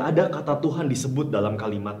 Saudara, tidak ada kata Tuhan disebut dalam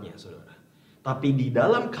kalimatnya, saudara. Tapi di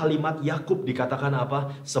dalam kalimat Yakub dikatakan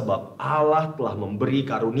apa? Sebab Allah telah memberi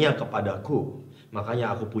karunia kepadaku,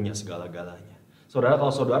 makanya aku punya segala-galanya. Saudara,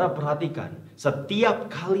 kalau saudara perhatikan,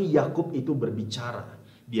 setiap kali Yakub itu berbicara,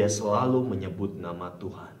 dia selalu menyebut nama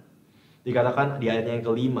Tuhan. Dikatakan di ayatnya yang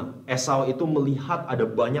ke-5, Esau itu melihat ada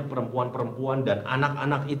banyak perempuan-perempuan dan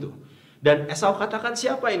anak-anak itu. Dan Esau katakan,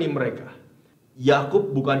 siapa ini mereka?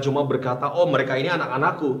 Yakub bukan cuma berkata, oh mereka ini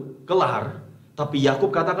anak-anakku, kelar. Tapi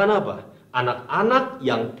Yakub katakan apa? Anak-anak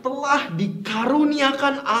yang telah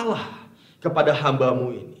dikaruniakan Allah kepada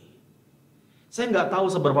hambamu ini. Saya nggak tahu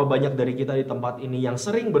seberapa banyak dari kita di tempat ini yang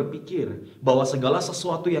sering berpikir bahwa segala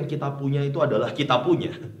sesuatu yang kita punya itu adalah kita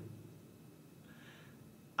punya.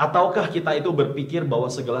 Ataukah kita itu berpikir bahwa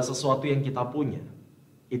segala sesuatu yang kita punya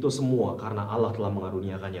itu semua karena Allah telah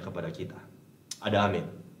mengaruniakannya kepada kita. Ada amin.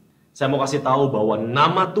 Saya mau kasih tahu bahwa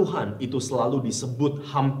nama Tuhan itu selalu disebut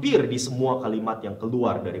hampir di semua kalimat yang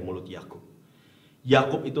keluar dari mulut Yakub.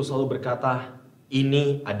 Yakub itu selalu berkata,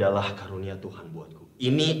 ini adalah karunia Tuhan buatku.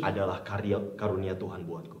 Ini adalah karunia Tuhan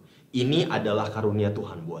buatku. Ini adalah karunia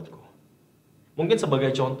Tuhan buatku. Mungkin sebagai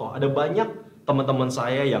contoh, ada banyak teman-teman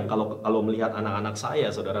saya yang kalau melihat anak-anak saya,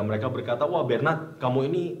 saudara, mereka berkata, wah Bernard, kamu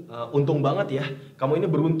ini untung banget ya. Kamu ini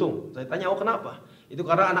beruntung. Saya tanya, oh kenapa? Itu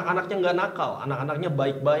karena anak-anaknya nggak nakal, anak-anaknya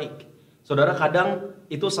baik-baik. Saudara, kadang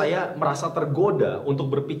itu saya merasa tergoda untuk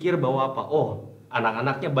berpikir bahwa apa? Oh,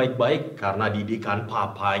 anak-anaknya baik-baik karena didikan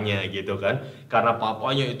papanya gitu kan. Karena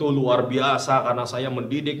papanya itu luar biasa, karena saya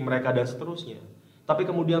mendidik mereka dan seterusnya. Tapi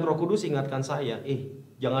kemudian Roh Kudus ingatkan saya,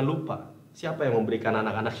 jangan lupa, siapa yang memberikan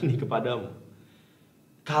anak-anak ini kepadamu?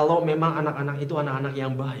 Kalau memang anak-anak itu anak-anak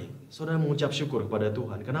yang baik, saudara mengucap syukur kepada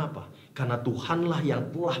Tuhan. Kenapa? Karena Tuhanlah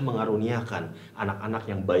yang telah mengaruniakan anak-anak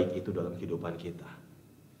yang baik itu dalam kehidupan kita.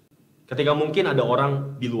 Ketika mungkin ada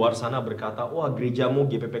orang di luar sana berkata, wah gerejamu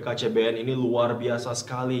GPPK CBN ini luar biasa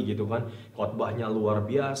sekali gitu kan. Khotbahnya luar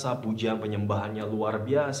biasa, pujian penyembahannya luar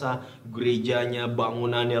biasa, gerejanya,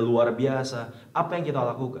 bangunannya luar biasa. Apa yang kita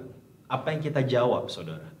lakukan? Apa yang kita jawab,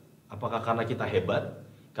 saudara? Apakah karena kita hebat?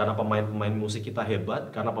 Karena pemain-pemain musik kita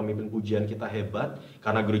hebat? Karena pemimpin pujian kita hebat?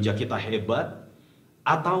 Karena gereja kita hebat?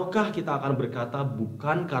 Ataukah kita akan berkata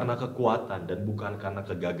bukan karena kekuatan dan bukan karena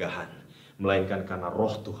kegagahan, melainkan karena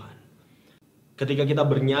roh Tuhan? Ketika kita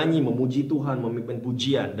bernyanyi, memuji Tuhan, memimpin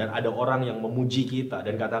pujian, dan ada orang yang memuji kita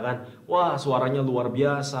dan katakan, wah suaranya luar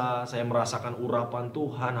biasa, saya merasakan urapan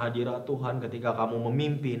Tuhan, hadirat Tuhan ketika kamu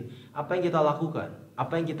memimpin. Apa yang kita lakukan?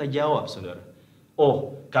 Apa yang kita jawab, saudara?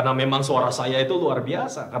 Oh, karena memang suara saya itu luar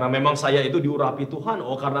biasa, karena memang saya itu diurapi Tuhan,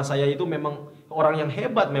 oh karena saya itu memang orang yang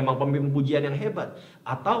hebat, memang pemimpin pujian yang hebat.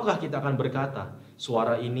 Ataukah kita akan berkata,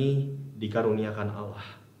 suara ini dikaruniakan Allah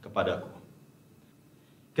kepadaku.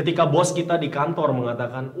 Ketika bos kita di kantor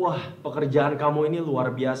mengatakan, wah pekerjaan kamu ini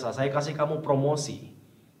luar biasa, saya kasih kamu promosi.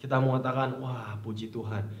 Kita mengatakan, wah puji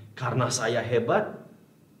Tuhan, karena saya hebat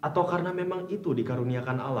atau karena memang itu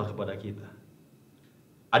dikaruniakan Allah kepada kita.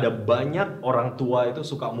 Ada banyak orang tua itu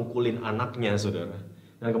suka mukulin anaknya, saudara.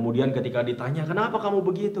 Dan kemudian ketika ditanya, kenapa kamu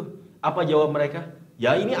begitu? Apa jawab mereka?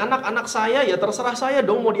 Ya ini anak-anak saya, ya terserah saya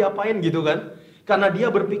dong mau diapain gitu kan. Karena dia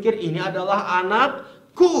berpikir ini adalah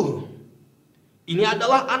anakku. Ini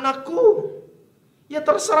adalah anakku. Ya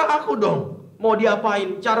terserah aku dong. Mau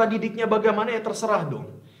diapain, cara didiknya bagaimana ya terserah dong.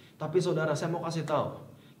 Tapi saudara, saya mau kasih tahu.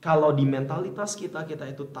 Kalau di mentalitas kita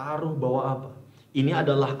itu taruh bahwa apa? Ini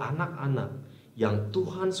adalah anak-anak yang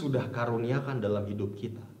Tuhan sudah karuniakan dalam hidup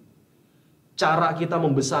kita. Cara kita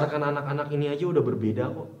membesarkan anak-anak ini aja udah berbeda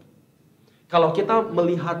kok. Kalau kita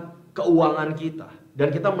melihat keuangan kita, dan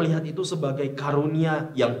kita melihat itu sebagai karunia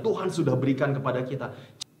yang Tuhan sudah berikan kepada kita,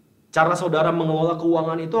 cara saudara mengelola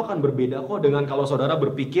keuangan itu akan berbeda kok dengan kalau saudara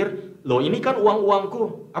berpikir, loh ini kan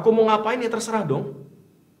uang-uangku, aku mau ngapain ya terserah dong.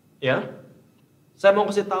 Ya, saya mau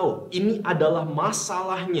kasih tahu, ini adalah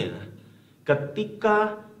masalahnya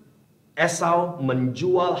ketika Esau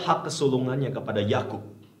menjual hak kesulungannya kepada Yakub.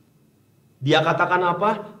 Dia katakan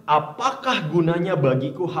apa? Apakah gunanya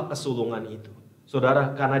bagiku hak kesulungan itu?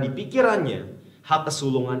 Saudara, karena di pikirannya, hak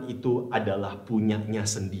kesulungan itu adalah punyanya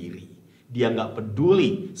sendiri. Dia nggak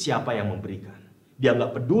peduli siapa yang memberikan. Dia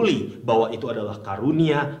nggak peduli bahwa itu adalah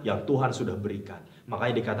karunia yang Tuhan sudah berikan.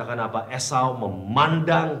 Makanya dikatakan apa? Esau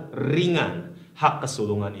memandang ringan hak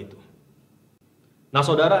kesulungan itu. Nah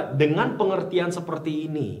saudara, dengan pengertian seperti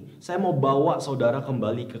ini, saya mau bawa saudara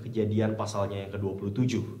kembali ke Kejadian pasalnya yang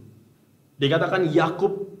ke-27. Dikatakan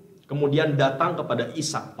Yakub kemudian datang kepada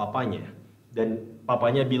Ishak, papanya. Dan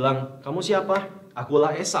papanya bilang, kamu siapa?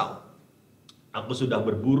 Akulah Esau. Aku sudah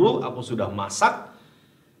berburu, aku sudah masak.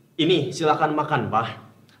 Ini silakan makan, Pak.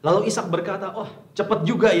 Lalu Ishak berkata, oh cepat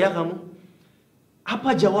juga ya kamu.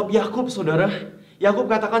 Apa jawab Yakub, saudara? Yakub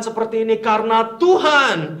katakan seperti ini, karena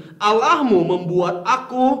Tuhan Allahmu membuat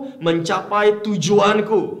aku mencapai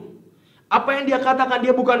tujuanku. Apa yang dia katakan?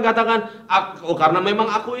 Dia bukan katakan, oh karena memang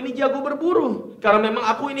aku ini jago berburu, karena memang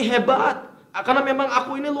aku ini hebat, karena memang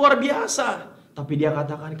aku ini luar biasa. Tapi dia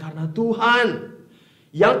katakan karena Tuhan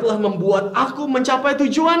yang telah membuat aku mencapai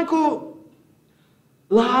tujuanku.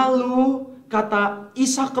 Lalu kata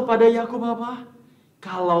Ishak kepada Yakub apa?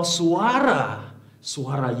 Kalau suara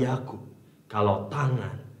Yakub, kalau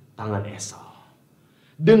tangan Esau.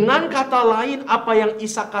 Dengan kata lain, apa yang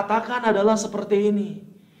Ishak katakan adalah seperti ini.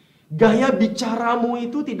 Gaya bicaramu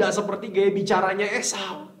itu tidak seperti gaya bicaranya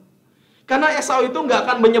Esau. Karena Esau itu nggak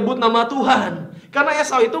akan menyebut nama Tuhan. Karena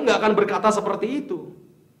Esau itu nggak akan berkata seperti itu.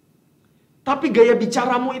 Tapi gaya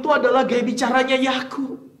bicaramu itu adalah gaya bicaranya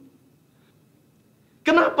Yakub.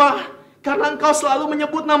 Kenapa? Karena engkau selalu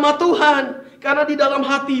menyebut nama Tuhan. Karena di dalam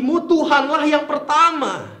hatimu Tuhanlah yang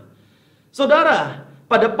pertama. Saudara,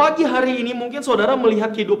 pada pagi hari ini mungkin saudara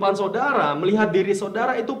melihat kehidupan saudara, melihat diri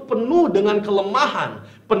saudara itu penuh dengan kelemahan,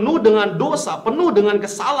 penuh dengan dosa, penuh dengan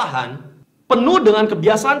kesalahan, penuh dengan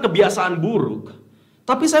kebiasaan-kebiasaan buruk.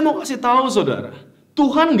 Tapi saya mau kasih tahu saudara,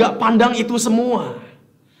 Tuhan gak pandang itu semua.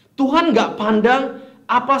 Tuhan gak pandang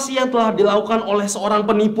apa sih yang telah dilakukan oleh seorang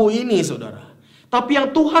penipu ini saudara. Tapi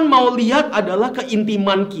yang Tuhan mau lihat adalah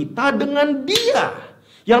keintiman kita dengan Dia.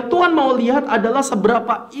 Yang Tuhan mau lihat adalah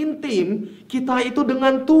seberapa intim kita itu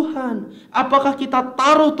dengan Tuhan. Apakah kita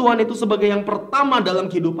taruh Tuhan itu sebagai yang pertama dalam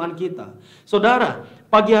kehidupan kita? Saudara,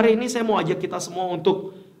 pagi hari ini saya mau ajak kita semua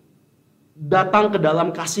untuk datang ke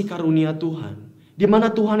dalam kasih karunia Tuhan. Di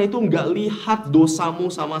mana Tuhan itu nggak lihat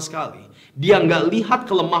dosamu sama sekali. Dia nggak lihat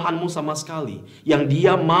kelemahanmu sama sekali. Yang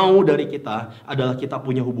Dia mau dari kita adalah kita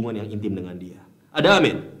punya hubungan yang intim dengan Dia. Ada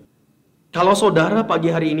amin? Kalau saudara pagi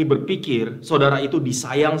hari ini berpikir saudara itu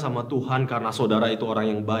disayang sama Tuhan karena saudara itu orang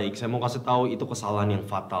yang baik, saya mau kasih tahu itu kesalahan yang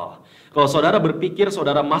fatal. Kalau saudara berpikir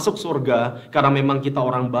saudara masuk surga karena memang kita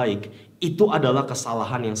orang baik, itu adalah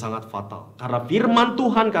kesalahan yang sangat fatal. Karena firman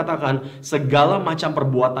Tuhan katakan segala macam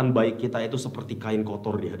perbuatan baik kita itu seperti kain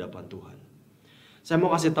kotor di hadapan Tuhan. Saya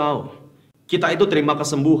mau kasih tahu, kita itu terima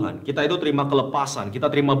kesembuhan, kita itu terima kelepasan,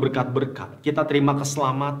 kita terima berkat-berkat, kita terima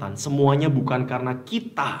keselamatan. Semuanya bukan karena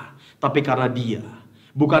kita, tapi karena Dia.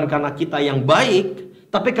 Bukan karena kita yang baik,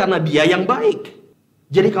 tapi karena Dia yang baik.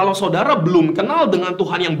 Jadi kalau saudara belum kenal dengan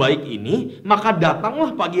Tuhan yang baik ini, maka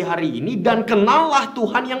datanglah pagi hari ini dan kenallah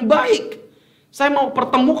Tuhan yang baik. Saya mau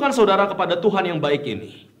pertemukan saudara kepada Tuhan yang baik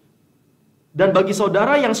ini. Dan bagi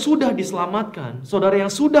saudara yang sudah diselamatkan, saudara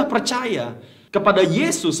yang sudah percaya kepada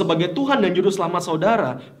Yesus sebagai Tuhan dan Juru Selamat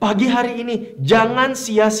saudara, pagi hari ini jangan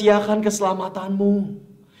sia-siakan keselamatanmu.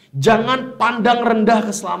 Jangan pandang rendah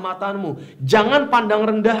keselamatanmu. Jangan pandang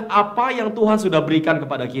rendah apa yang Tuhan sudah berikan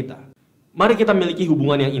kepada kita. Mari kita miliki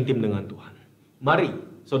hubungan yang intim dengan Tuhan. Mari,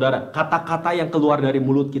 saudara, kata-kata yang keluar dari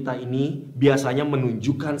mulut kita ini biasanya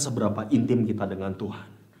menunjukkan seberapa intim kita dengan Tuhan.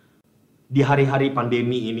 Di hari-hari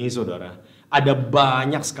pandemi ini, saudara, ada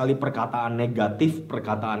banyak sekali perkataan negatif,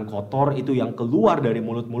 perkataan kotor itu yang keluar dari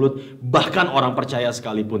mulut-mulut bahkan orang percaya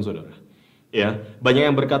sekalipun, saudara. Ya,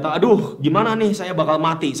 banyak yang berkata, aduh gimana nih saya bakal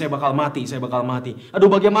mati, saya bakal mati, saya bakal mati.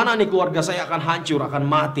 Aduh bagaimana nih keluarga saya akan hancur, akan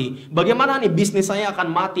mati. Bagaimana nih bisnis saya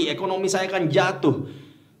akan mati, ekonomi saya akan jatuh.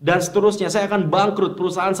 Dan seterusnya, saya akan bangkrut,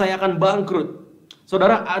 perusahaan saya akan bangkrut.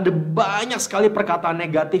 Saudara, ada banyak sekali perkataan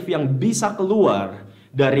negatif yang bisa keluar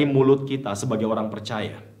dari mulut kita sebagai orang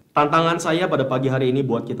percaya. Tantangan saya pada pagi hari ini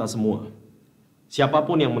buat kita semua.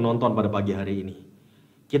 Siapapun yang menonton pada pagi hari ini.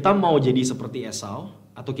 Kita mau jadi seperti Esau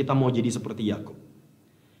atau kita mau jadi seperti Yakub?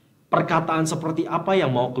 Perkataan seperti apa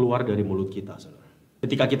yang mau keluar dari mulut kita, saudara?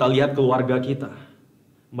 Ketika kita lihat keluarga kita,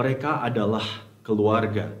 mereka adalah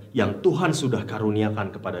keluarga yang Tuhan sudah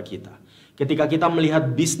karuniakan kepada kita. Ketika kita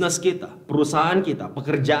melihat bisnis kita, perusahaan kita,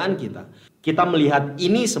 pekerjaan kita, kita melihat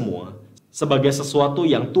ini semua sebagai sesuatu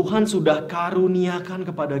yang Tuhan sudah karuniakan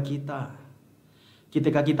kepada kita.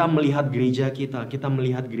 Ketika kita melihat gereja kita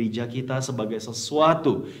melihat gereja kita sebagai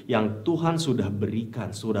sesuatu yang Tuhan sudah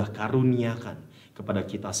berikan, sudah karuniakan kepada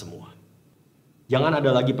kita semua. Jangan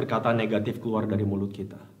ada lagi perkataan negatif keluar dari mulut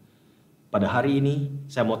kita. Pada hari ini,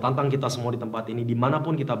 saya mau tantang kita semua di tempat ini,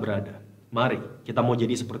 dimanapun kita berada. Mari, kita mau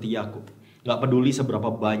jadi seperti Yakub. Gak peduli seberapa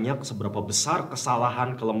banyak, seberapa besar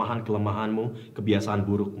kesalahan, kelemahan-kelemahanmu, kebiasaan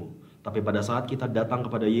burukmu. Tapi pada saat kita datang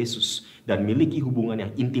kepada Yesus dan miliki hubungan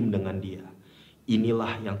yang intim dengan Dia,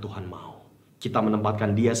 inilah yang Tuhan mau. Kita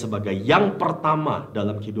menempatkan Dia sebagai yang pertama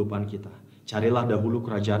dalam kehidupan kita. Carilah dahulu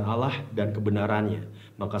kerajaan Allah dan kebenarannya,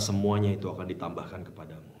 maka semuanya itu akan ditambahkan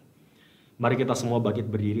kepadamu. Mari kita semua bangkit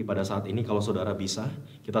berdiri pada saat ini. Kalau saudara bisa,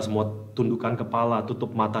 kita semua tundukkan kepala,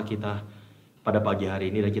 tutup mata kita pada pagi hari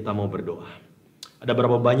ini dan kita mau berdoa. Ada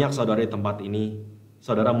berapa banyak saudara di tempat ini,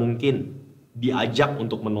 saudara mungkin diajak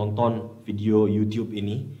untuk menonton video YouTube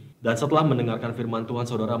ini, dan setelah mendengarkan firman Tuhan,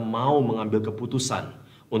 saudara mau mengambil keputusan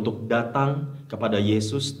untuk datang kepada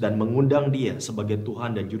Yesus dan mengundang Dia sebagai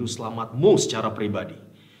Tuhan dan Juru Selamatmu secara pribadi.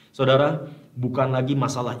 Saudara, bukan lagi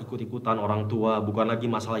masalah ikut-ikutan orang tua, bukan lagi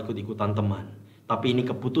masalah ikut-ikutan teman, tapi ini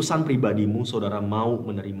keputusan pribadimu, saudara mau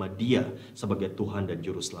menerima Dia sebagai Tuhan dan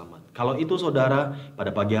Juru Selamat. Kalau itu saudara,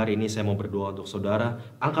 pada pagi hari ini saya mau berdoa untuk saudara.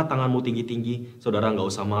 Angkat tanganmu tinggi-tinggi, saudara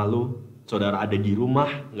nggak usah malu. Saudara ada di rumah,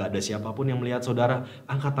 nggak ada siapapun yang melihat saudara,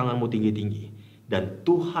 angkat tanganmu tinggi-tinggi. Dan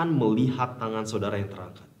Tuhan melihat tangan saudara yang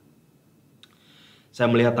terangkat. Saya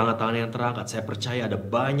melihat tangan-tangan yang terangkat, saya percaya ada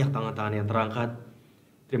banyak tangan-tangan yang terangkat.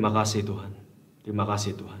 Terima kasih Tuhan, terima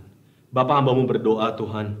kasih Tuhan. Bapak hambamu berdoa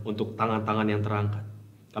Tuhan untuk tangan-tangan yang terangkat.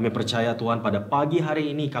 Kami percaya Tuhan pada pagi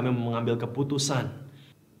hari ini kami mengambil keputusan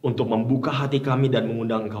untuk membuka hati kami dan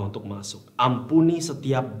mengundang Engkau untuk masuk. Ampuni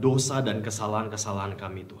setiap dosa dan kesalahan-kesalahan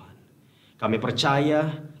kami Tuhan. Kami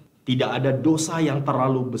percaya tidak ada dosa yang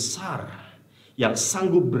terlalu besar yang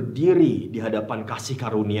sanggup berdiri di hadapan kasih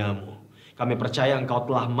karunia-Mu. Kami percaya Engkau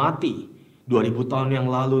telah mati 2000 tahun yang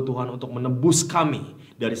lalu Tuhan untuk menebus kami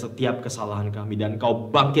dari setiap kesalahan kami. Dan Engkau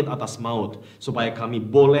bangkit atas maut supaya kami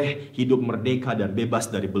boleh hidup merdeka dan bebas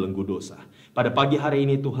dari belenggu dosa. Pada pagi hari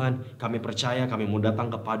ini Tuhan, kami percaya kami mau datang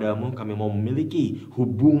kepadamu. Kami mau memiliki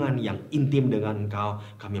hubungan yang intim dengan Engkau.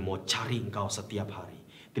 Kami mau cari Engkau setiap hari.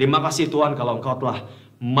 Terima kasih Tuhan kalau Engkau telah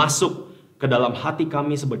masuk ke dalam hati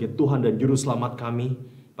kami sebagai Tuhan dan Juru Selamat kami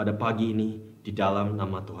pada pagi ini di dalam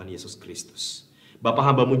nama Tuhan Yesus Kristus.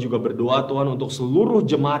 Bapak hambamu juga berdoa Tuhan untuk seluruh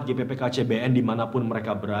jemaat GPPK CBN dimanapun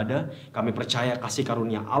mereka berada. Kami percaya kasih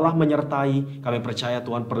karunia Allah menyertai. Kami percaya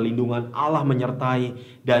Tuhan perlindungan Allah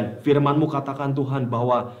menyertai. Dan firman-Mu katakan Tuhan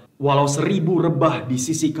bahwa walau 1000 rebah di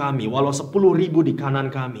sisi kami, walau 10.000 di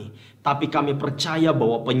kanan kami, tapi kami percaya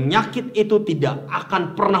bahwa penyakit itu tidak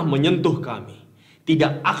akan pernah menyentuh kami.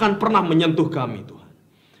 Tidak akan pernah menyentuh kami Tuhan.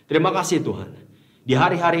 Terima kasih Tuhan. Di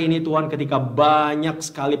hari-hari ini Tuhan, ketika banyak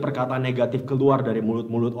sekali perkataan negatif keluar dari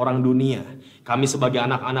mulut-mulut orang dunia, kami sebagai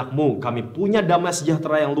anak-anak-Mu, kami punya damai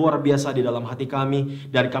sejahtera yang luar biasa di dalam hati kami,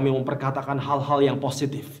 dan kami memperkatakan hal-hal yang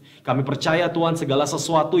positif. Kami percaya Tuhan, segala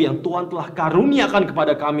sesuatu yang Tuhan telah karuniakan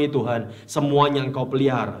kepada kami Tuhan, semuanya Engkau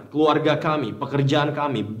pelihara. Keluarga kami, pekerjaan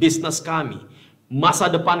kami, bisnis kami, masa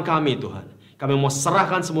depan kami Tuhan. Kami mau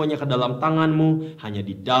serahkan semuanya ke dalam tangan-Mu, hanya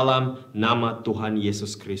di dalam nama Tuhan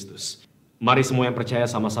Yesus Kristus. Mari semua yang percaya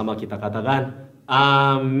sama-sama kita katakan,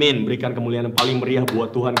 amin. Berikan kemuliaan yang paling meriah buat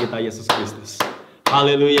Tuhan kita Yesus Kristus.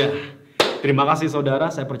 Haleluya. Terima kasih saudara,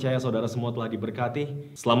 saya percaya saudara semua telah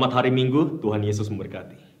diberkati. Selamat hari Minggu, Tuhan Yesus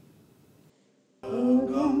memberkati.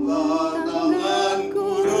 Peganglah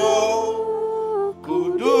tanganku Roh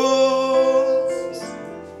Kudus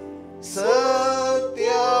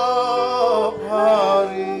setiap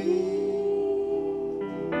hari.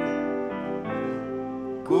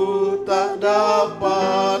 Ku tak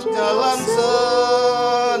dapat jalan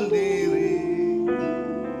sendiri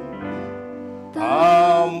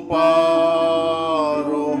tanpa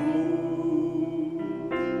Roh-Mu.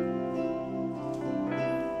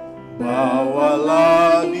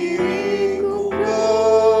 Bawalah diriku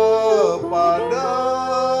kepada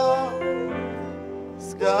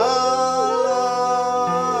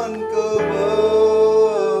jalan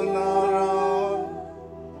kebenaran,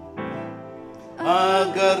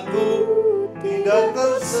 agar ku tidak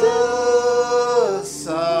tersesat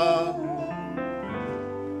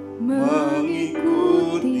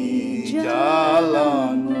mengikuti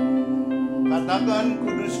jalan-Mu. Katakan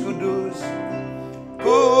kudus, kudus,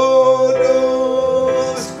 kudus,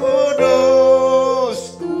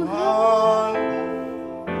 kudus Tuhan,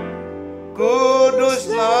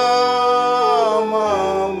 kudus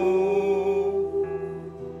nama-Mu.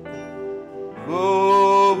 Ku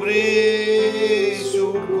beri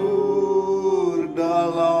syukur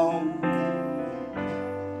dalam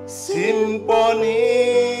simponi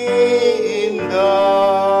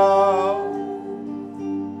indah.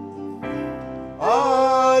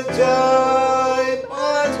 Ajaib,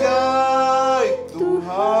 ajaib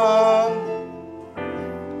Tuhan,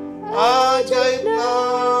 ajaib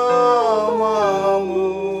nama-Mu.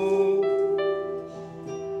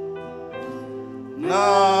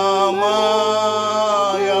 Nama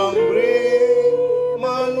yang beri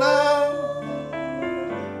menang,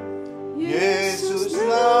 Yesus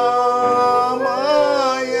namanya.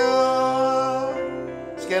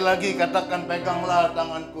 Sekali lagi katakan, peganglah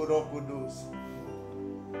tanganku Roh Kudus.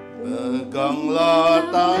 Peganglah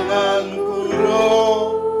tanganku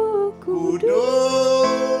Roh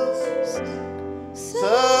Kudus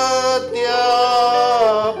setiap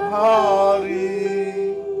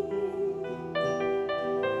hari.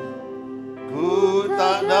 Ku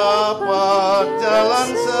tak dapat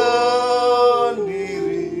jalan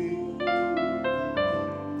sendiri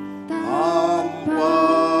tanpa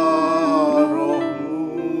Roh-Mu.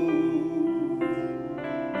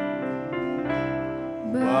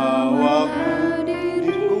 Bawaku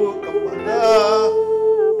diriku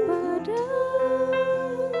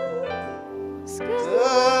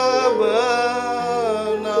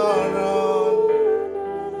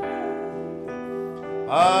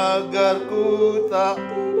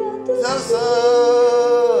tidak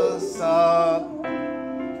tersesat,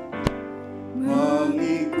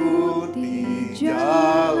 mengikuti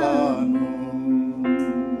jalanmu.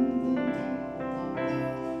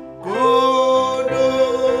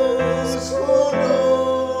 Kudus,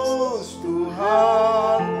 kudus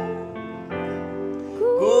Tuhan,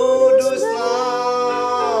 kudus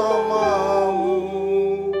namamu.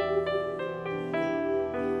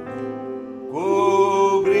 Ku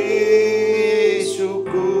beri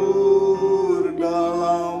syukur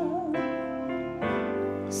dalam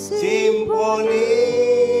simponi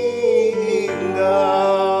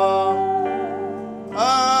indah.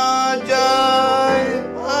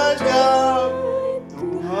 Ajaib, ajaib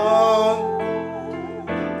Tuhan,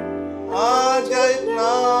 ajaib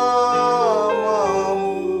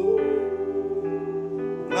namamu,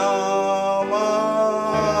 nama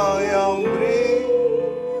yang beri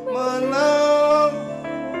menang,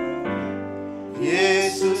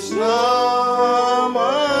 Yesus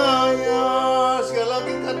namanya. Sekali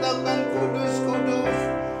lagi katakan kudus, kudus,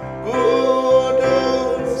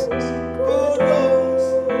 kudus, kudus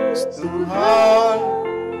Tuhan,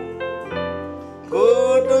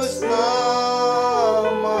 kudus namamu.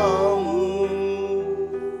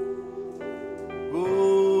 Ku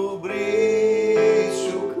beri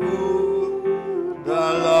syukur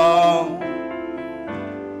dalam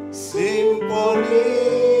simponi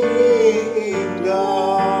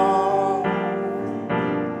indah.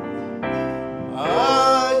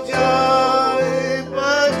 Ajaib,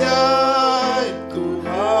 ajaib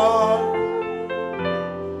Tuhan,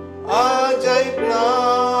 ajaib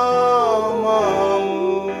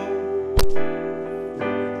namamu,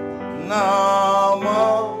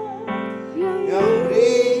 nama yang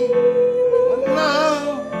beri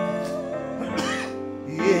menang,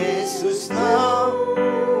 Yesus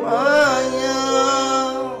namanya,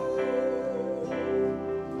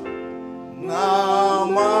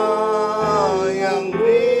 nama yang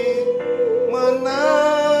beri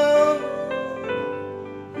menang,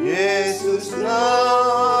 Yesus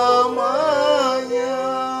namanya.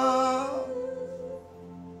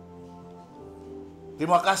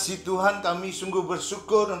 Terima kasih Tuhan, kami sungguh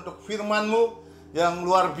bersyukur untuk firman-Mu yang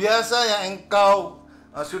luar biasa yang Engkau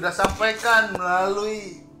sudah sampaikan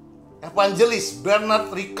melalui Evangelis Bernard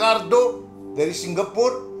Ricardo dari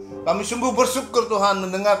Singapura. Kami sungguh bersyukur Tuhan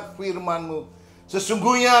mendengar firman-Mu.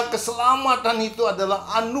 Sesungguhnya keselamatan itu adalah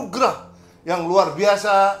anugerah yang luar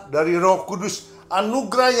biasa dari Roh Kudus,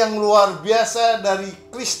 anugerah yang luar biasa dari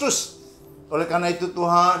Kristus. Oleh karena itu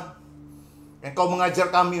Tuhan, Engkau mengajar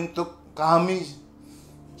kami untuk kami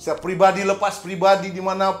setiap pribadi lepas pribadi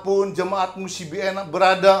dimanapun jemaat-Mu CBN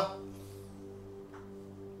berada,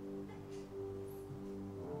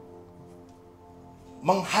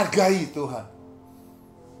 menghargai Tuhan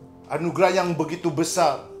anugerah yang begitu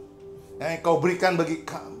besar yang Engkau berikan bagi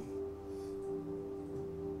kami,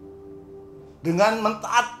 dengan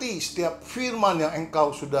mentaati setiap firman yang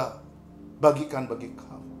Engkau sudah bagikan bagi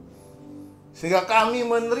kami, sehingga kami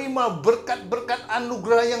menerima berkat-berkat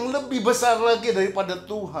anugerah yang lebih besar lagi daripada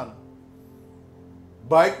Tuhan,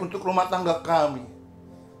 baik untuk rumah tangga kami,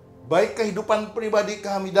 baik kehidupan pribadi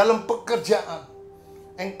kami, dalam pekerjaan.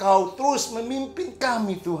 Engkau terus memimpin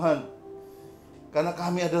kami Tuhan, karena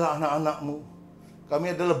kami adalah anak-anak-Mu,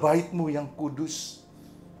 kami adalah bait-Mu yang kudus.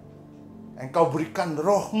 Engkau berikan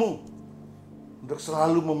Roh-Mu untuk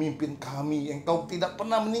selalu memimpin kami. Engkau tidak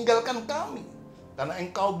pernah meninggalkan kami, karena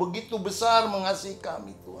Engkau begitu besar mengasihi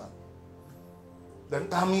kami Tuhan. Dan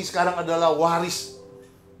kami sekarang adalah waris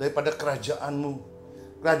daripada kerajaan-Mu,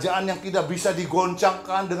 kerajaan yang tidak bisa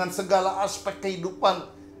digoncangkan dengan segala aspek kehidupan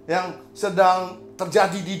yang sedang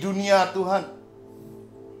terjadi di dunia Tuhan.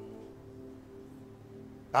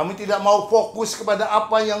 Kami tidak mau fokus kepada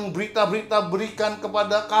apa yang berita-berita berikan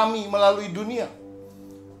kepada kami melalui dunia,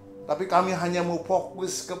 tapi kami hanya mau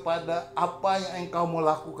fokus kepada apa yang Engkau mau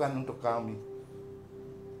lakukan untuk kami.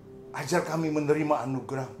 Ajar kami menerima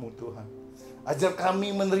anugerah-Mu Tuhan, ajar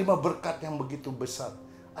kami menerima berkat yang begitu besar,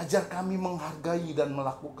 ajar kami menghargai dan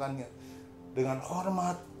melakukannya dengan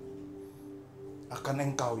hormat akan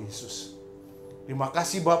Engkau Yesus. Terima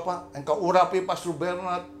kasih Bapak, Engkau urapi Pastor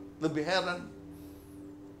Bernard lebih heran,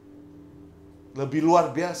 lebih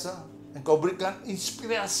luar biasa. Engkau berikan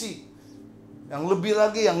inspirasi yang lebih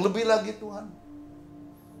lagi Tuhan,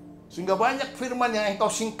 sehingga banyak firman yang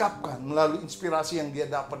Engkau singkapkan melalui inspirasi yang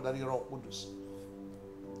dia dapat dari Roh Kudus.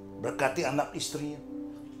 Berkati anak istrinya,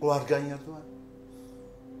 keluarganya Tuhan.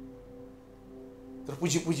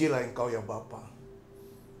 Terpuji-pujilah Engkau ya Bapa.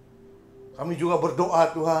 Kami juga berdoa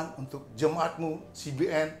Tuhan untuk jemaat-Mu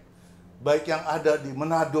CBN, baik yang ada di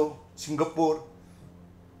Manado, Singapura,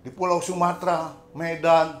 di Pulau Sumatera,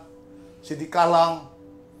 Medan, Sidikalang,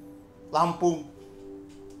 Lampung,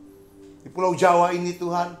 di Pulau Jawa ini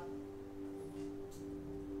Tuhan,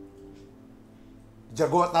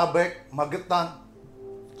 Jabodetabek, Magetan,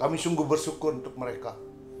 kami sungguh bersyukur untuk mereka.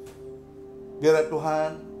 Biar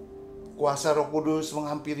Tuhan, kuasa Roh Kudus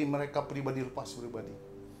menghampiri mereka pribadi lepas pribadi.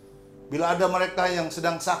 Bila ada mereka yang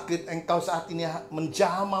sedang sakit, Engkau saat ini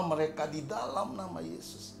menjamah mereka di dalam nama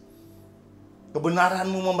Yesus.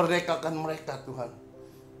 Kebenaran-Mu memerdekakan mereka Tuhan.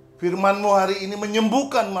 Firman-Mu hari ini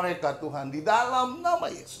menyembuhkan mereka Tuhan di dalam nama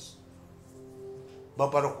Yesus.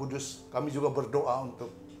 Bapa Roh Kudus, kami juga berdoa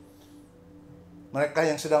untuk mereka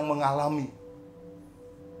yang sedang mengalami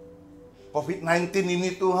COVID-19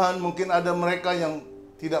 ini Tuhan. Mungkin ada mereka yang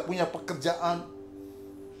tidak punya pekerjaan,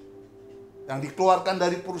 yang dikeluarkan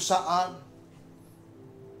dari perusahaan.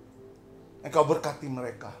 Engkau berkati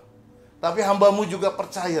mereka. Tapi hamba-Mu juga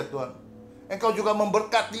percaya Tuhan, Engkau juga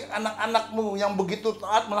memberkati anak-anak-Mu yang begitu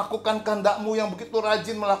taat melakukan kehendak-Mu, yang begitu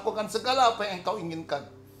rajin melakukan segala apa yang Engkau inginkan.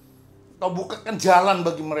 Engkau bukakan jalan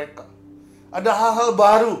bagi mereka. Ada hal-hal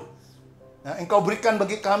baru yang Engkau berikan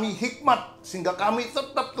bagi kami, hikmat, sehingga kami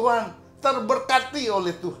tetap Tuhan terberkati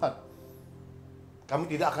oleh Tuhan. Kami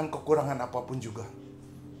tidak akan kekurangan apapun juga,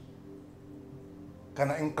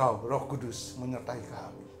 karena Engkau Roh Kudus menyertai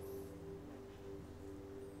kami.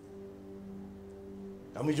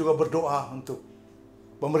 Kami juga berdoa untuk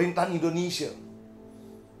pemerintahan Indonesia,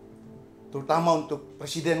 terutama untuk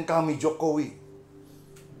Presiden kami Jokowi.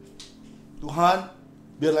 Tuhan,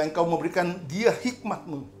 biarlah Engkau memberikan dia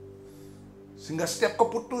hikmat-Mu, sehingga setiap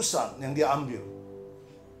keputusan yang dia ambil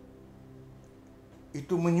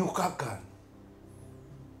itu menyukakan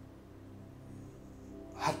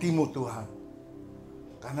hati-Mu Tuhan.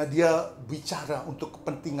 Karena dia bicara untuk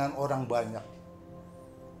kepentingan orang banyak.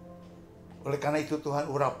 Oleh karena itu Tuhan,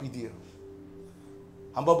 urapi dia.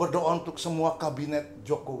 Hamba berdoa untuk semua kabinet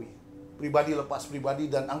Jokowi, pribadi lepas pribadi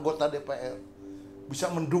dan anggota DPR, bisa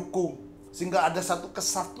mendukung sehingga ada satu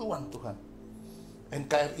kesatuan Tuhan.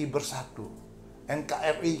 NKRI bersatu,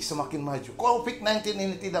 NKRI semakin maju. COVID-19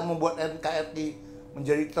 ini tidak membuat NKRI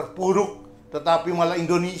menjadi terpuruk, tetapi malah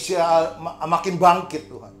Indonesia makin bangkit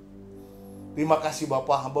Tuhan. Terima kasih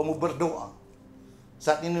Bapa, hamba-Mu berdoa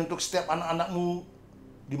saat ini untuk setiap anak-anak-Mu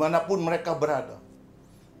dimanapun mereka berada.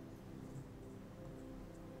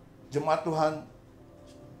 Jemaat Tuhan,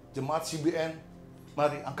 jemaat CBN,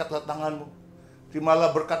 mari angkatlah tangan-Mu.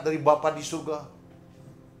 Terimalah berkat dari Bapa di surga.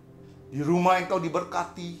 Di rumah Engkau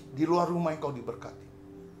diberkati, di luar rumah Engkau diberkati.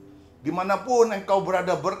 Dimanapun Engkau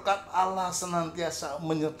berada, berkat Allah senantiasa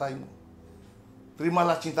menyertai-Mu.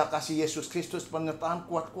 Terimalah cinta kasih Yesus Kristus, penyertaan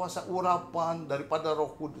kuat kuasa urapan daripada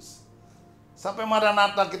Roh Kudus. Sampai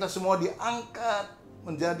Maranatha kita semua diangkat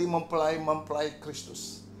menjadi mempelai-mempelai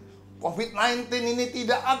Kristus. COVID-19 ini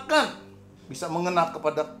tidak akan bisa mengena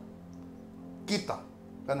kepada kita,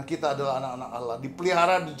 karena kita adalah anak-anak Allah,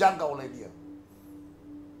 dipelihara, dijaga oleh Dia.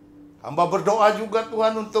 Hamba berdoa juga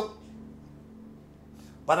Tuhan untuk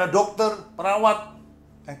para dokter, perawat,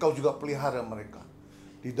 Engkau juga pelihara mereka.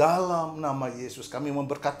 Di dalam nama Yesus kami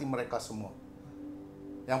memberkati mereka semua.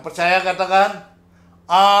 Yang percaya katakan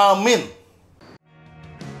amin.